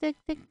tick tick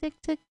tick tick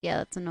tick. Yeah,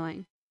 that's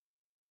annoying.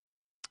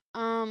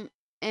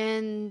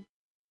 And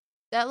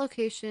that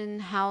location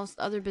housed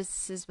other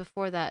businesses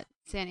before that.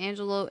 San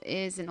Angelo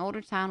is an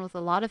older town with a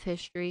lot of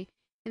history,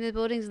 and the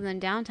buildings in the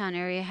downtown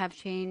area have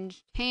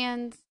changed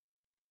hands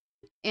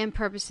and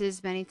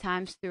purposes many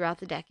times throughout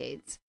the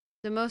decades.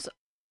 The most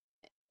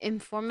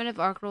informative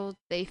article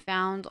they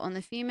found on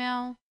the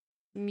female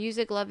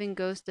music-loving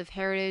ghost of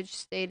Heritage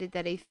stated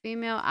that a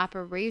female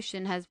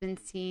apparition has been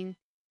seen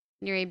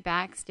near a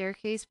back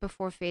staircase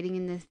before fading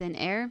into thin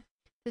air.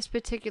 This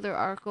particular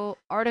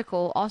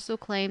article also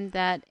claimed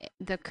that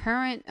the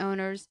current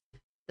owners,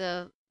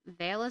 the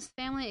Vallis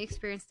family,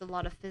 experienced a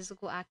lot of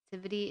physical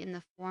activity in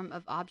the form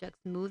of objects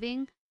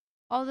moving,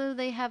 although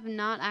they have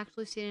not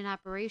actually seen an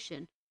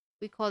apparition.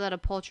 We call that a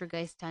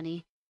poltergeist,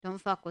 honey. Don't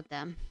fuck with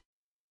them.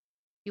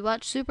 You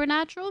watch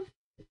Supernatural?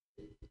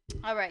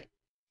 Alright.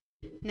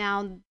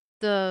 Now,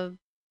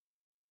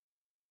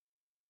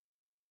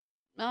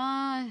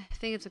 I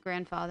think it's a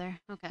grandfather.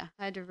 Okay,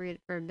 I had to read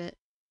it for a bit.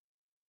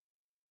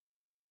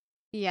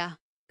 Yeah,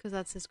 because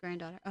that's his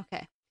granddaughter.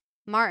 Okay.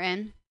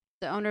 Martin,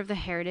 the owner of the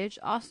Heritage,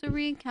 also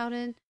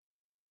recounted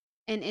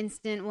an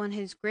incident when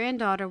his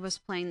granddaughter was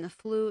playing the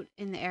flute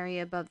in the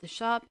area above the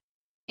shop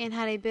and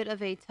had a bit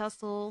of a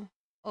tussle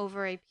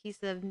over a piece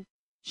of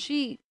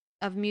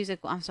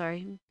music when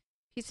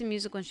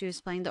she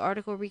was playing. The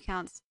article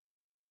recounts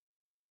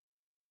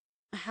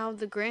how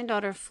the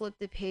granddaughter flipped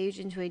the page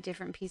into a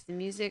different piece of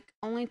music,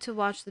 only to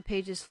watch the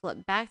pages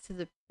flip back to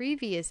the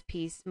previous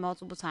piece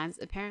multiple times,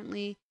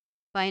 apparently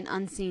by an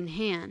unseen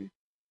hand.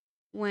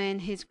 When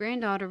his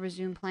granddaughter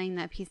resumed playing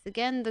that piece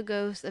again, the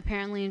ghost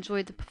apparently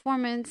enjoyed the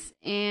performance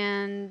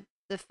and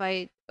the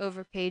fight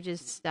over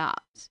pages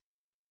stopped.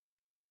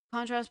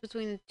 Contrast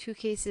between the two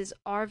cases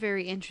are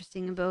very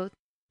interesting in both.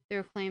 There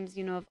are claims,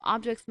 of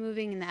objects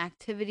moving and the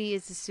activity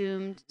is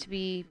assumed to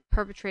be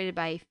perpetrated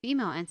by a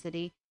female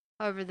entity.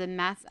 However, the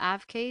Matt's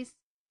Ave case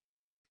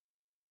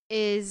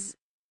is,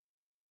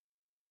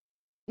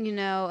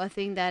 a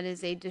thing that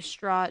is a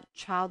distraught,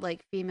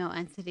 childlike female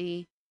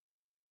entity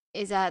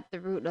is at the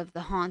root of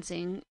the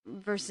haunting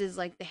versus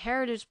like the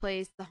Heritage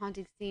Place. The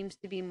haunting seems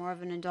to be more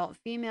of an adult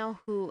female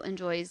who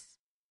enjoys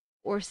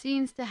or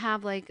seems to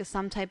have like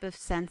some type of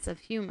sense of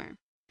humor.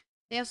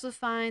 They also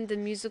find the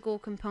musical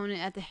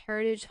component at the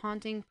Heritage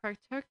haunting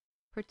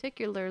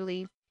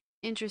particularly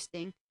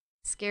interesting.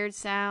 Scared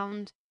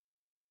sound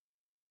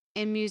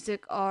and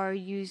music are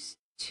used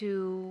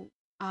to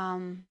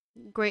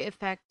great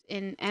effect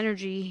in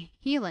energy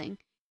healing.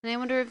 And I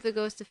wonder if the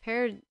ghost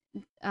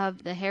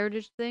of the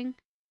Heritage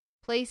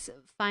place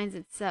finds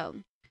it so.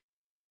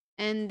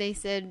 And they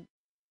said,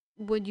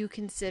 would you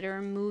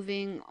consider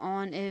moving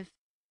on if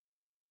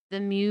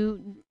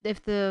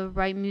the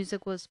right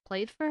music was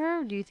played for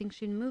her? Do you think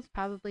she'd move?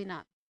 Probably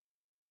not.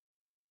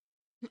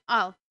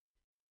 Oh,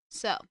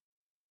 so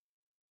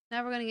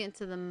now we're gonna get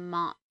into the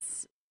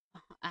Mott's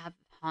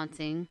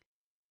haunting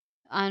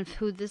on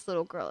who this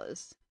little girl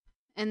is.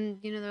 And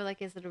they're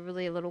like, is it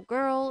really a little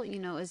girl?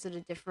 Is it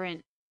a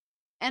different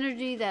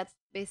energy that's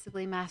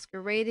basically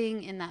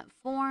masquerading in that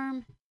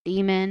form?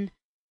 Demon.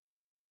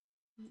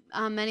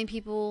 Many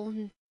people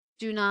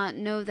do not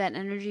know that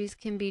energies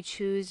can be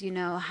choose,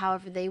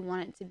 however they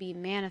want it to be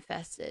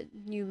manifested.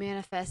 You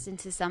manifest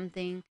into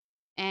something,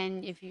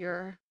 and if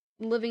you're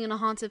living in a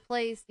haunted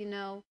place,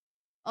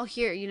 oh,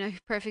 here,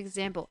 perfect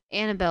example,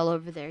 Annabelle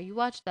over there. You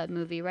watched that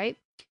movie, right?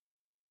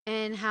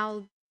 And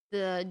how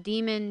the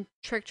demon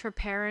tricked her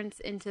parents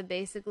into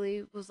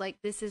basically was like,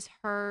 this is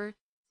her,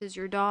 this is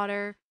your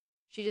daughter.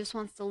 She just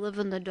wants to live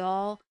in the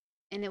doll.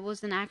 And it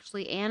wasn't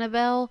actually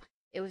Annabelle.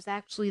 It was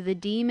actually the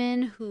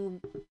demon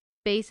who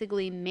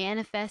basically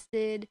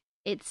manifested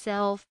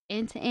itself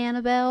into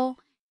Annabelle.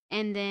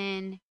 And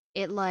then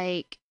it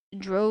like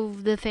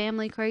drove the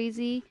family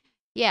crazy.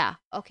 Yeah.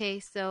 Okay.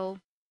 So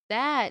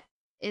that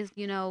is,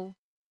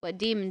 what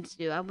demons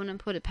do. I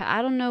wouldn't put it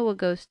I don't know what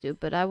ghosts do,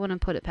 but I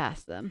wouldn't put it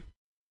past them.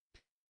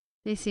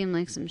 They seem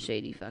like some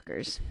shady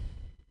fuckers.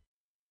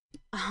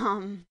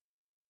 Um,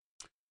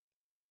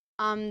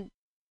 um,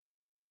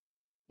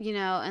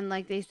 and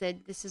like they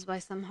said, this is why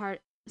some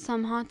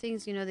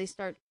hauntings, to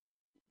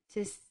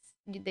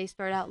they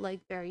start out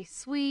like very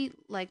sweet,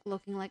 like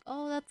looking like,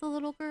 oh, that's a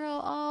little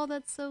girl, oh,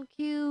 that's so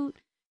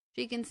cute,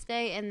 she can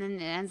stay, and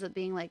then it ends up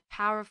being like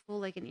powerful,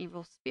 like an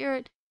evil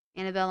spirit.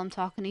 Annabelle, I'm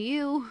talking to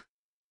you.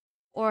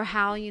 Or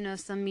how,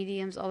 some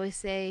mediums always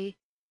say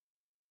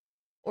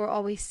or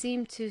always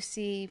seem to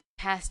see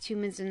past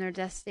humans in their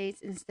death states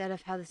instead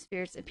of how the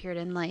spirits appeared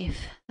in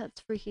life.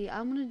 That's freaky.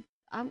 I want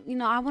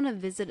to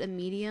visit a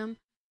medium,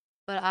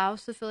 but I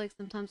also feel like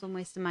sometimes I'm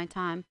wasting my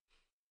time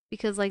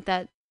because like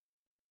that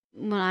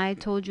when I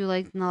told you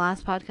like in the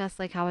last podcast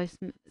like how I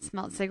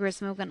smelled cigarette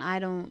smoke, and I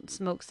don't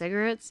smoke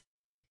cigarettes,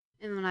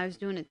 and when I was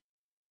doing it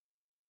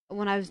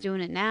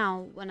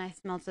now, when I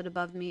smelled it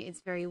above me,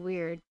 it's very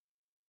weird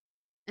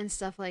and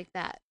stuff like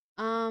that.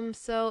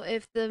 So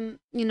if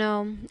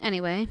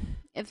anyway,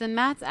 if the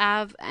Matt's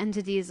Ave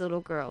entity is a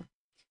little girl,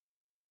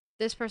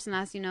 this person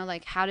asks,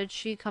 like, how did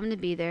she come to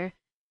be there?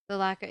 The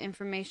lack of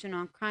information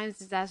on crimes,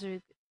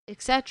 disasters,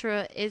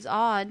 etc. is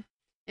odd.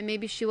 And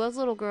maybe she was a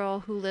little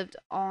girl who lived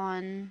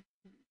on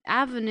the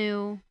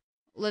avenue,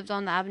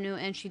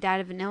 and she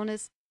died of an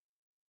illness.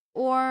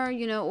 Or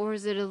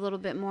is it a little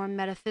bit more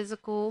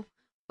metaphysical?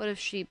 What if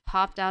she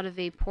popped out of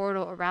a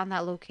portal around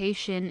that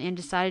location and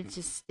decided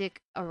to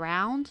stick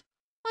around?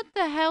 What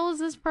the hell is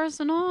this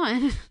person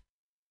on?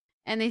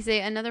 And they say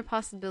another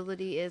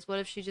possibility is, what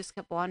if she just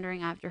kept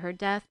wandering after her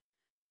death,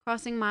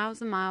 crossing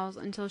miles and miles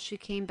until she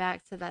came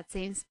back to that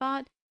same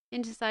spot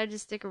and decided to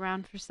stick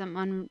around for some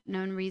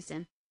unknown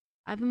reason.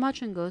 I've been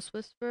watching Ghost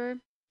Whisperer,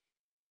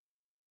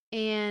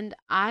 and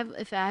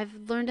if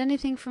I've learned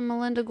anything from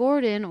Melinda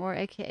Gordon, or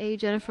AKA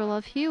Jennifer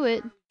Love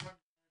Hewitt,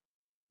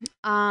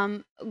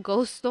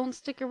 ghosts don't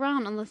stick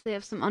around unless they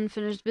have some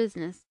unfinished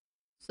business.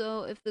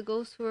 So if the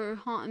ghosts who are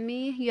haunting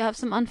me, you have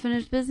some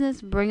unfinished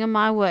business, bring them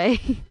my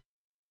way.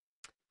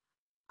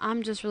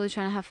 I'm just really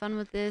trying to have fun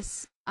with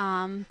this.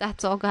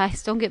 That's all,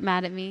 guys. Don't get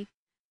mad at me.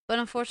 But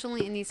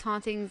unfortunately, in these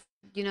hauntings,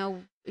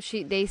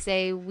 they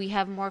say we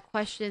have more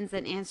questions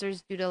than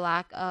answers due to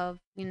lack of,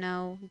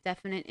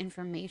 definite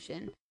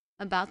information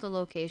about the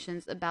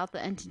locations, about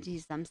the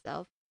entities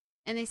themselves.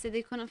 And they said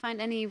they couldn't find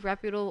any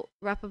reputable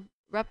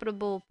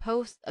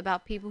posts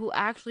about people who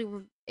actually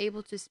were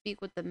able to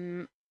speak with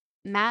the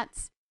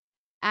Matt's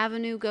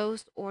Avenue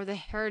ghost or the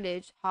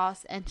Heritage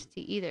House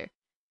entity either.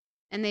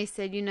 And they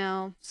said,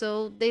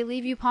 so they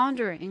leave you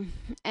pondering.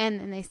 And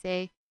then they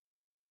say,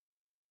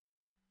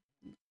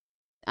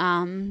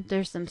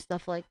 there's some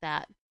stuff like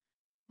that.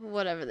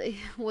 Whatever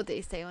what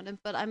they say on it.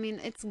 But I mean,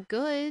 it's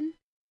good.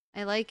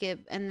 I like it.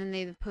 And then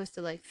they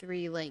posted like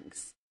 3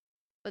 links.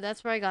 But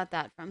that's where I got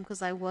that from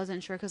because I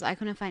wasn't sure because I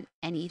couldn't find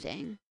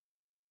anything.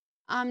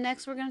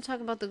 Next we're gonna talk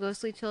about the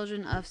ghostly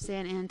children of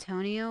San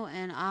Antonio,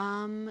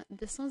 and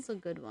this one's a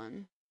good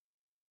one,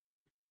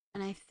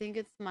 and I think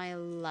it's my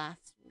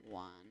last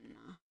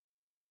one.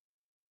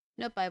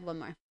 Nope, I have one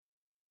more.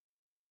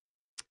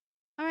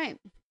 All right,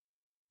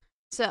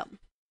 so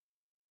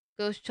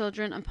ghost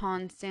children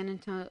upon San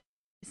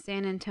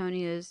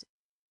Antonio's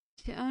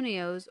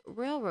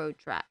railroad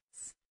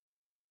tracks.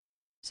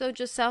 So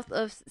just south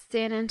of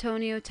San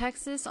Antonio,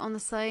 Texas, on the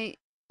site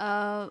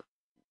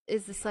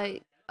is the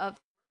site of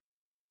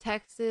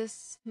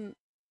Texas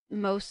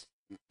most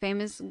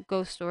famous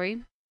ghost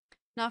story.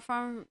 Not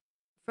far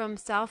from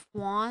South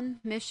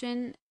Juan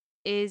Mission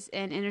is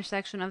an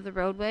intersection of the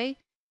roadway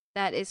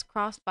that is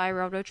crossed by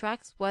railroad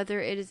tracks. Whether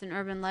it is an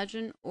urban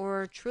legend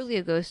or truly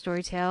a ghost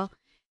story tale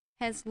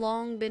has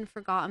long been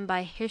forgotten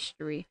by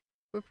history.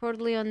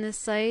 Reportedly on this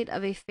site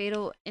of a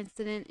fatal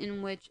incident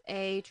in which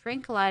a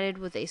train collided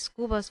with a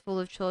school bus full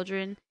of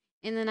children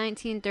in the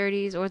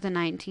 1930s or the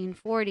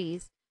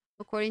 1940s.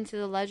 According to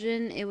the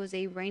legend, it was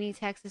a rainy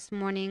Texas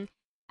morning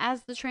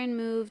as the train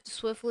moved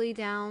swiftly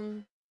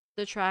down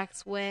the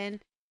tracks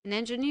when an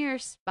engineer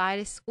spied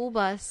a school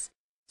bus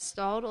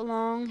stalled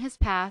along his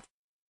path.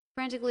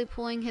 Frantically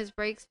pulling his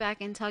brakes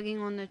back and tugging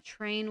on the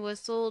train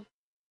whistle,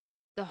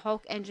 the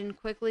Hulk engine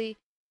quickly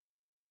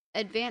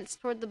advanced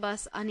toward the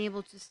bus,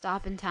 unable to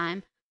stop in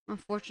time.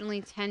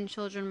 Unfortunately, 10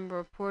 children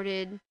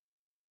reportedly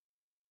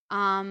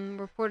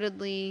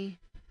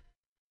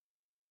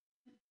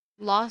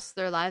lost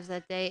their lives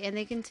that day, and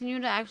they continue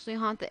to actually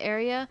haunt the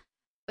area,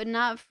 but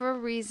not for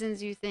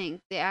reasons you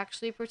think. They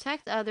actually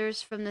protect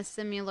others from the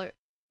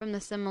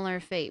similar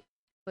fate,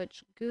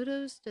 which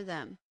kudos to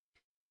them.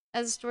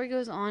 As the story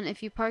goes on,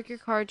 if you park your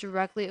car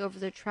directly over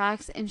the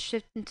tracks and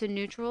shift into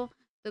neutral,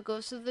 the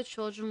ghosts of the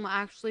children will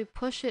actually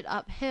push it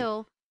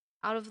uphill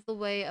out of the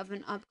way of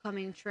an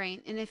upcoming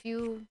train. And if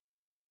you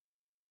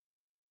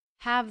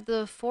have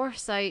the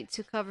foresight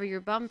to cover your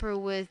bumper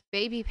with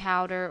baby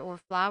powder or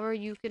flour,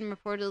 you can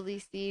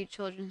reportedly see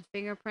children's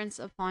fingerprints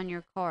upon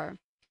your car.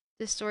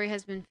 This story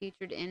has been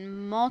featured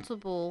in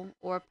multiple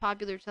or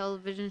popular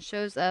television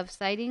shows of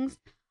sightings,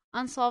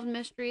 unsolved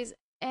mysteries,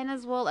 and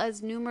as well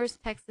as numerous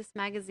Texas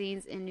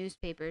magazines and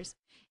newspapers.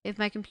 If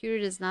my computer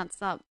does not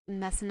stop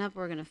messing up,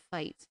 we're going to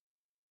fight.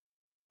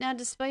 Now,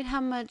 despite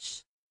how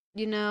much,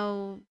 this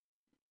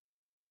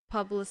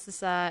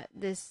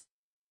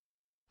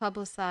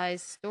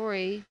publicized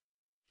story,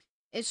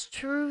 its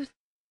truth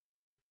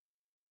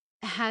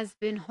has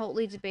been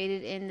hotly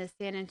debated in the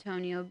San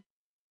Antonio,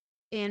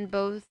 and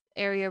both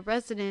area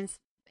residents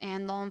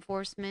and law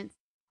enforcement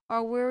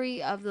are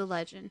wary of the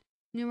legend.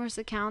 Numerous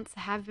accounts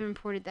have been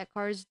reported that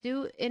cars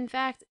do, in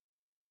fact,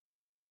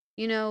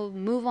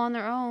 move on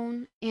their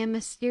own, and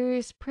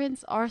mysterious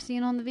prints are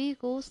seen on the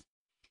vehicles.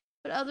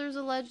 But others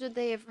allege that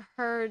they have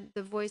heard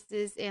the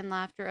voices and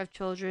laughter of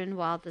children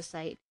while at the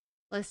site.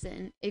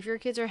 Listen, if your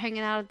kids are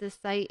hanging out at this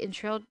site and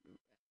trailed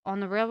on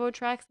the railroad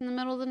tracks in the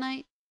middle of the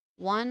night,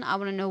 one, I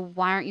want to know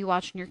why aren't you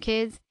watching your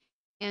kids?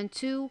 And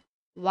two,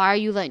 why are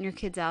you letting your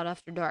kids out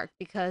after dark?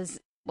 Because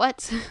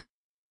what?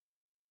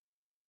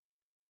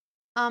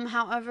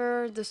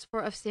 However, the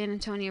support of San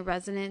Antonio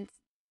residents,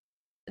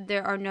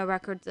 there are no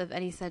records of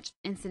any such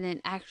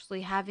incident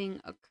actually having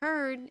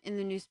occurred in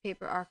the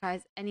newspaper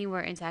archives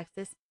anywhere in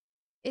Texas.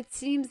 It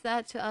seems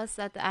that to us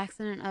that the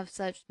accident of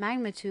such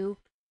magnitude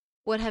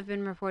would have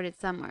been reported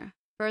somewhere.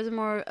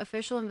 Furthermore,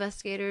 official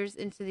investigators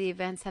into the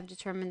events have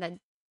determined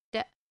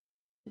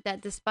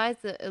that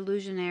despite the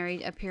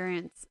illusionary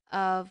appearance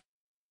of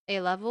a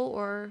level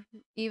or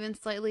even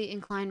slightly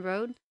inclined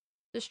road,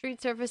 the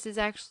street surface is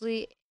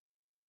actually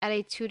at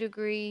a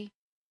 2-degree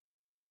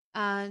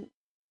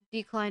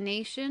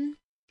declination.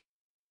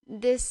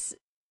 This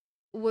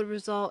would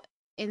result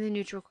in the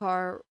neutral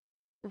car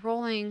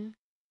rolling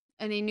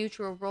and a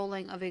neutral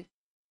rolling of a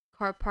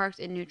car parked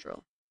in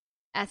neutral.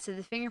 As to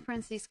the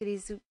fingerprints, these could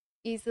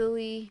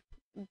easily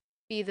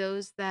be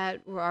those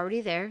that were already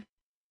there.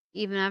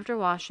 Even after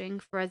washing,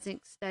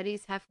 forensic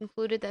studies have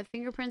concluded that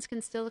fingerprints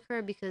can still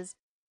occur because,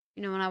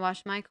 when I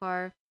wash my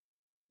car,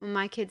 when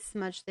my kids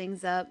smudge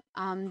things up,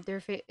 their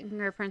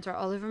fingerprints are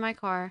all over my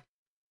car.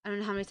 I don't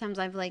know how many times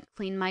I've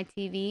cleaned my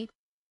TV,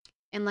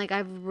 and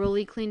I've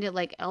really cleaned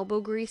it,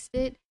 elbow greased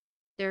it.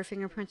 Their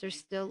fingerprints are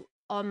still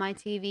on my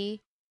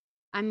TV.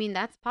 I mean,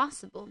 that's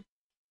possible.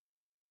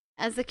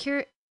 As the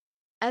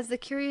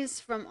curious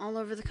from all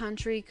over the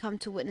country come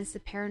to witness the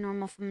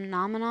paranormal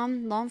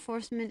phenomenon, law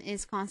enforcement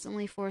is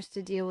constantly forced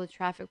to deal with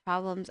traffic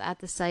problems at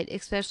the site,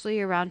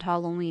 especially around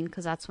Halloween,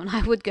 because that's when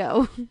I would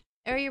go.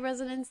 Area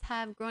residents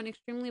have grown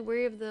extremely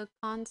wary of the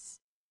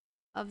cons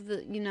of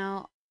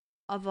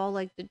of all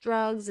the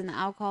drugs and the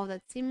alcohol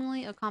that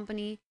seemingly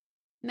accompany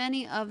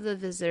many of the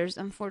visitors.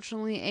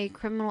 Unfortunately, a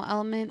criminal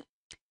element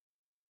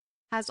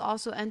has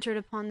also entered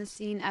upon the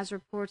scene as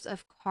reports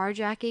of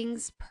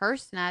carjackings,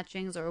 purse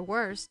snatchings, or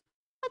worse.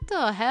 What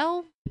the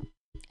hell?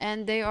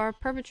 And they are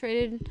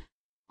perpetrated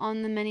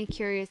on the many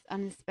curious,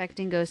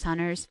 unsuspecting ghost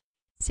hunters.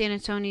 San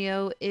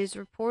Antonio is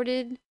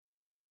reportedly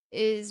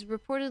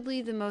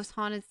the most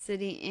haunted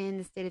city in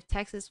the state of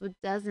Texas, with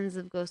dozens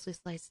of ghostly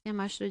sites.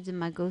 Damn, I should have did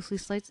my ghostly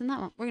sites in that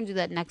one. We're gonna do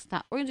that next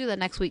time. We're gonna do that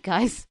next week,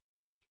 guys.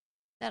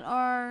 That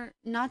are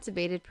not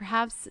debated.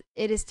 Perhaps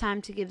it is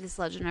time to give this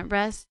legend a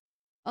rest,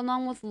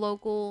 along with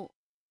local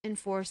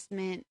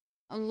enforcement,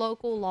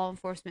 local law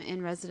enforcement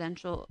and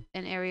residential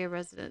and area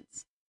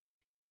residents.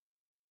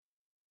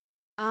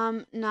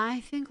 Now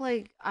I think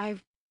like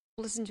I've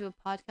listened to a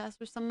podcast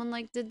where someone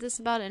like did this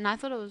about it, and I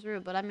thought it was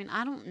rude, but I mean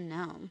I don't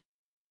know.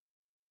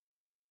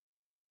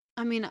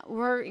 I mean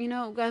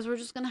guys, we're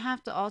just gonna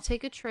have to all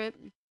take a trip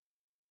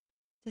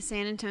to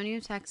San Antonio,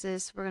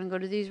 Texas. We're gonna go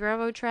to these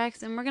railroad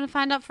tracks, and we're gonna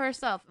find out for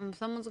ourselves. And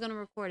someone's gonna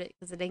record it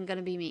because it ain't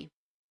gonna be me.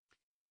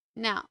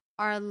 Now,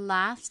 our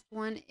last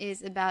one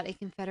is about a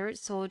Confederate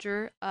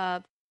soldier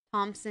of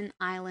Thompson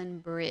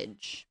Island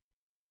Bridge.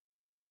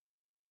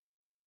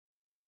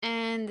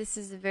 And this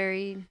is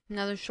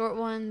another short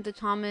one. The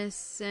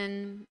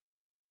Thompson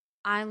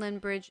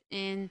Island Bridge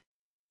in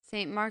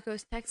St.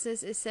 Marcos,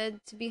 Texas is said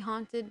to be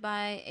haunted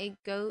by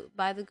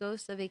the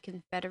ghost of a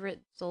Confederate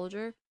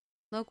soldier.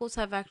 Locals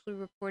have actually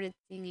reported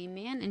seeing a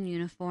man in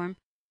uniform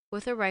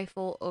with a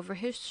rifle over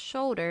his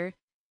shoulder,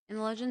 and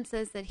the legend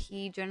says that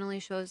he generally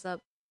shows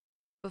up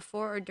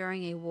before or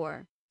during a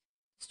war.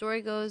 The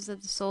story goes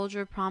that the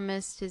soldier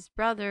promised his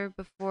brother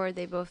before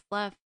they both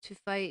left to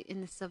fight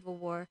in the Civil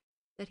War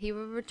that he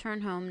would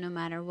return home no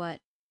matter what.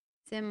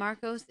 San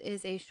Marcos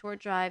is a short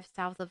drive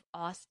south of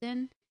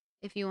Austin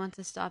if you want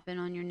to stop in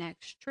on your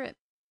next trip.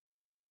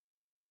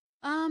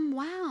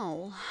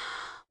 Wow.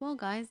 Well,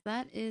 guys,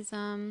 that is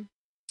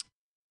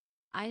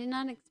I did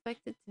not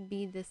expect it to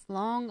be this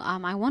long.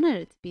 I wanted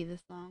it to be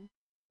this long,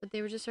 but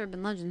they were just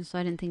urban legends, so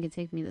I didn't think it'd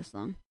take me this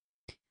long.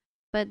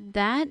 But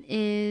that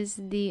is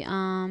the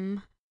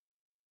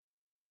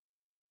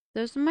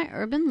those are my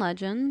urban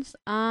legends.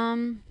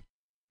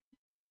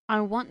 I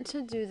want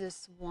to do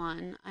this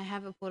one. I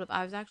have it pulled up.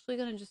 I was actually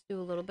gonna just do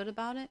a little bit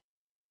about it,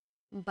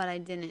 but I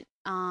didn't.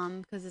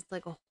 Because it's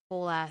like a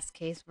whole ass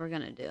case we're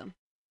gonna do.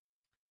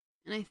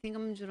 And I think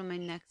I'm gonna do it on my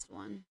next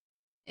one.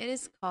 It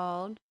is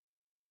called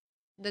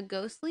The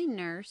Ghostly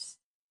Nurse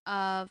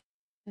of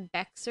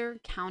Bexar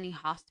County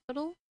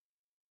Hospital.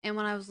 And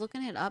when I was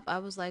looking it up, I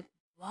was like,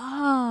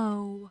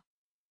 whoa.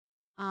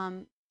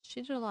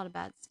 She did a lot of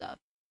bad stuff.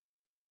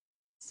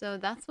 So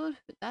that's who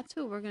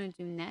we're gonna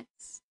do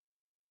next.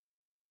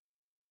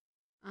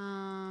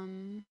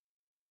 And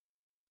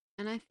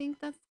I think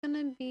that'll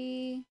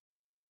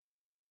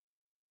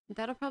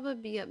probably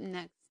be up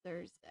next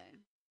Thursday.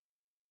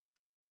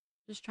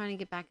 Just trying to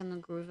get back in the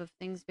groove of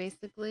things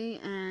basically,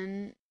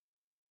 and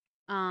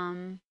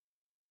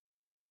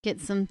get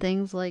some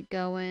things like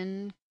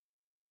going,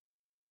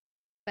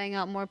 bang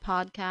out more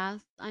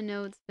podcasts. I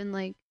know it's been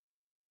like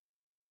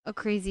a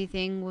crazy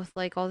thing with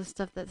like all the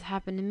stuff that's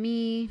happened to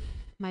me.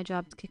 My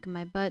job's kicking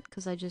my butt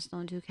because I just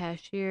don't do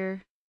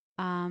cashier.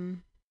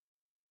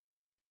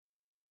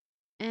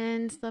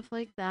 And stuff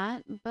like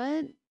that.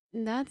 But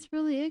that's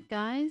really it,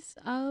 guys.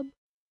 I'm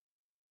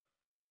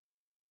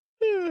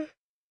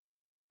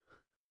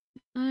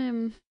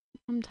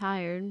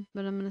tired,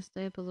 but I'm gonna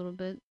stay up a little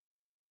bit.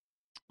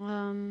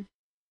 And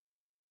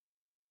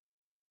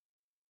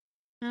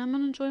I'm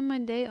gonna enjoy my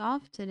day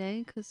off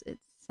today because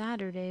it's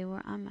Saturday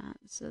where I'm at,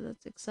 so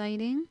that's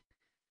exciting.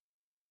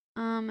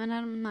 And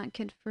I'm not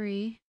kid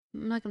free.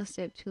 I'm not gonna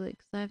stay up too late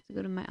because I have to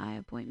go to my eye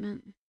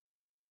appointment.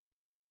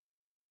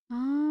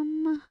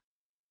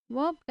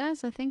 Well,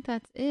 guys, I think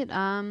that's it.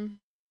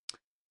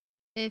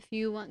 If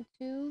you want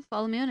to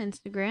follow me on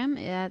Instagram,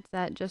 it's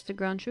at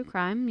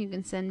justagirlandtruecrime. You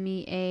can send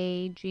me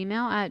a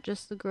Gmail at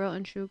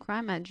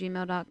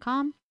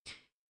justagirlandtruecrime@gmail.com.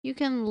 You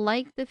can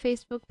like the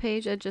Facebook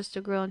page at Just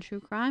a Girl and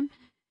True Crime.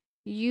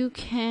 You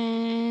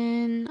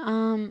can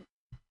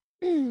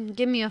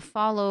give me a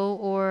follow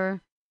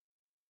or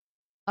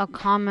a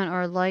comment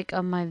or like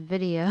on my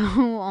video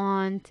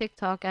on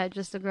TikTok at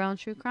Just a Girl and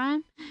True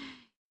Crime.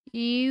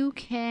 You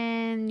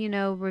can,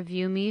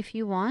 review me if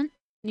you want.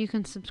 You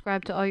can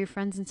subscribe to all your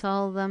friends and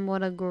tell them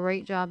what a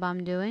great job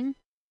I'm doing.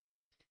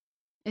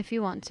 If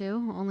you want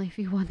to. Only if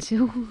you want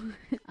to.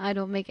 I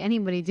don't make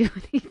anybody do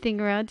anything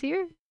around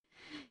here.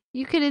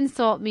 You can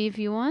insult me if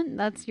you want.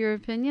 That's your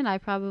opinion. I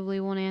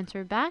probably won't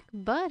answer back.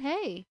 But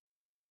hey,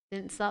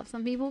 didn't stop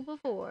some people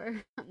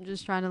before. I'm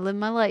just trying to live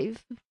my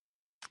life.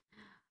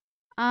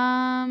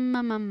 I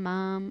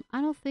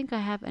don't think I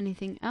have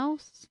anything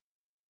else.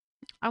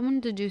 I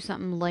wanted to do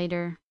something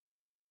lighter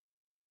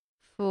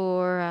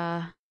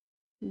for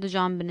the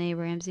JonBenét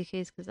Ramsey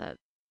case because that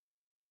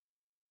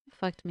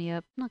fucked me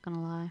up. Not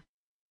gonna lie.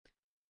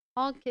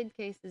 All kid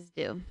cases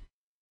do.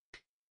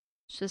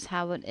 It's just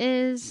how it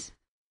is.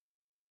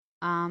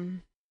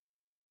 But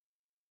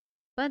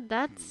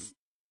that's.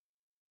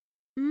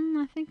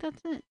 I think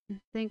that's it. I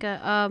think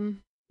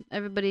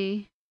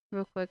everybody,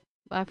 real quick,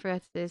 I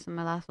forgot to say this in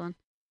my last one.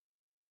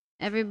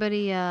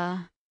 Everybody,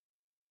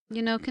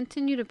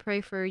 continue to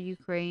pray for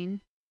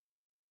Ukraine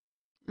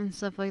and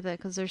stuff like that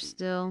because they're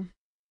still,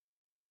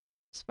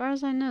 as far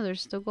as I know, they're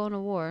still going to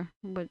war,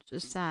 which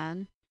is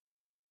sad.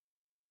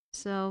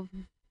 So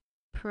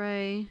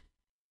pray,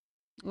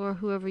 or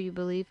whoever you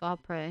believe, I'll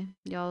pray.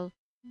 Y'all,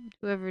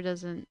 whoever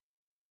doesn't,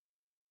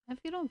 if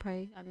you don't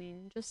pray, I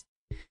mean, just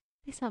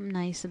say something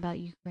nice about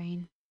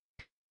Ukraine.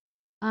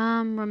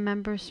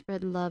 Remember,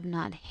 spread love,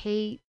 not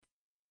hate.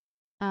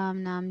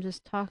 Now I'm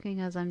just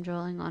talking as I'm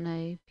drawing on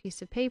a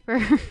piece of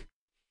paper.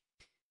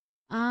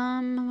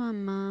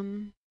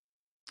 I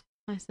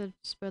said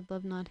spread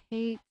love, not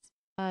hate.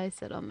 I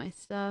said all my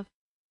stuff.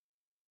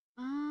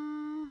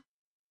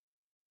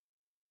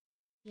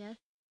 Yes.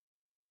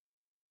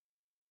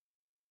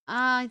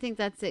 I think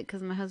that's it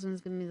because my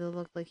husband's giving me the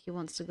look like he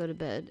wants to go to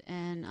bed,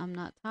 and I'm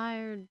not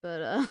tired,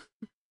 but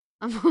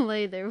I'm gonna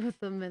lay there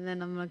with him, and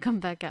then I'm gonna come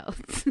back out.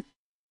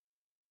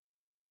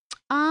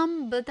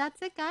 But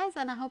that's it, guys,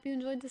 and I hope you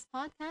enjoyed this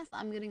podcast.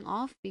 I'm getting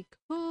off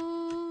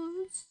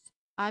because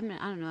I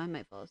don't know, I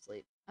might fall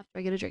asleep after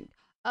I get a drink.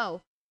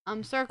 Oh,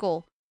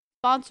 Circle,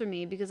 sponsor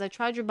me because I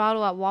tried your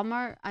bottle at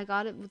Walmart. I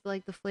got it with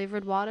like the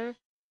flavored water.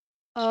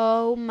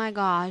 Oh my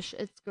gosh,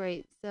 it's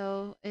great.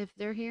 So if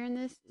they're hearing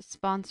this,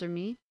 sponsor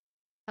me.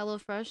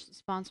 HelloFresh,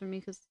 sponsor me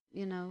because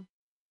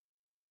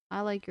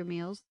I like your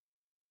meals.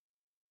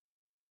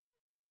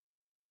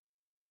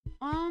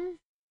 Um,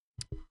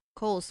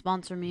 Cole,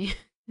 sponsor me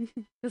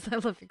because I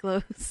love your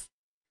clothes.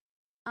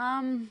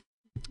 Um,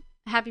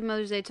 Happy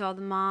Mother's Day to all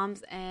the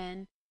moms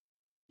and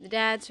the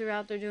dads who are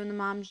out there doing the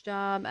mom's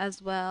job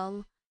as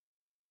well.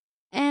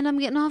 And I'm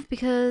getting off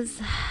because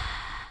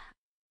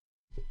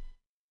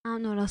I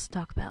don't know what else to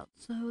talk about.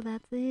 So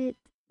that's it.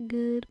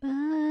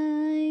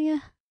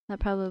 Goodbye. That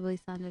probably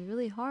sounded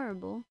really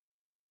horrible.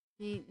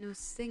 I ain't no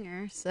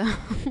singer, so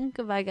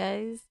goodbye,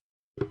 guys.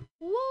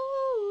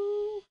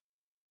 Woo!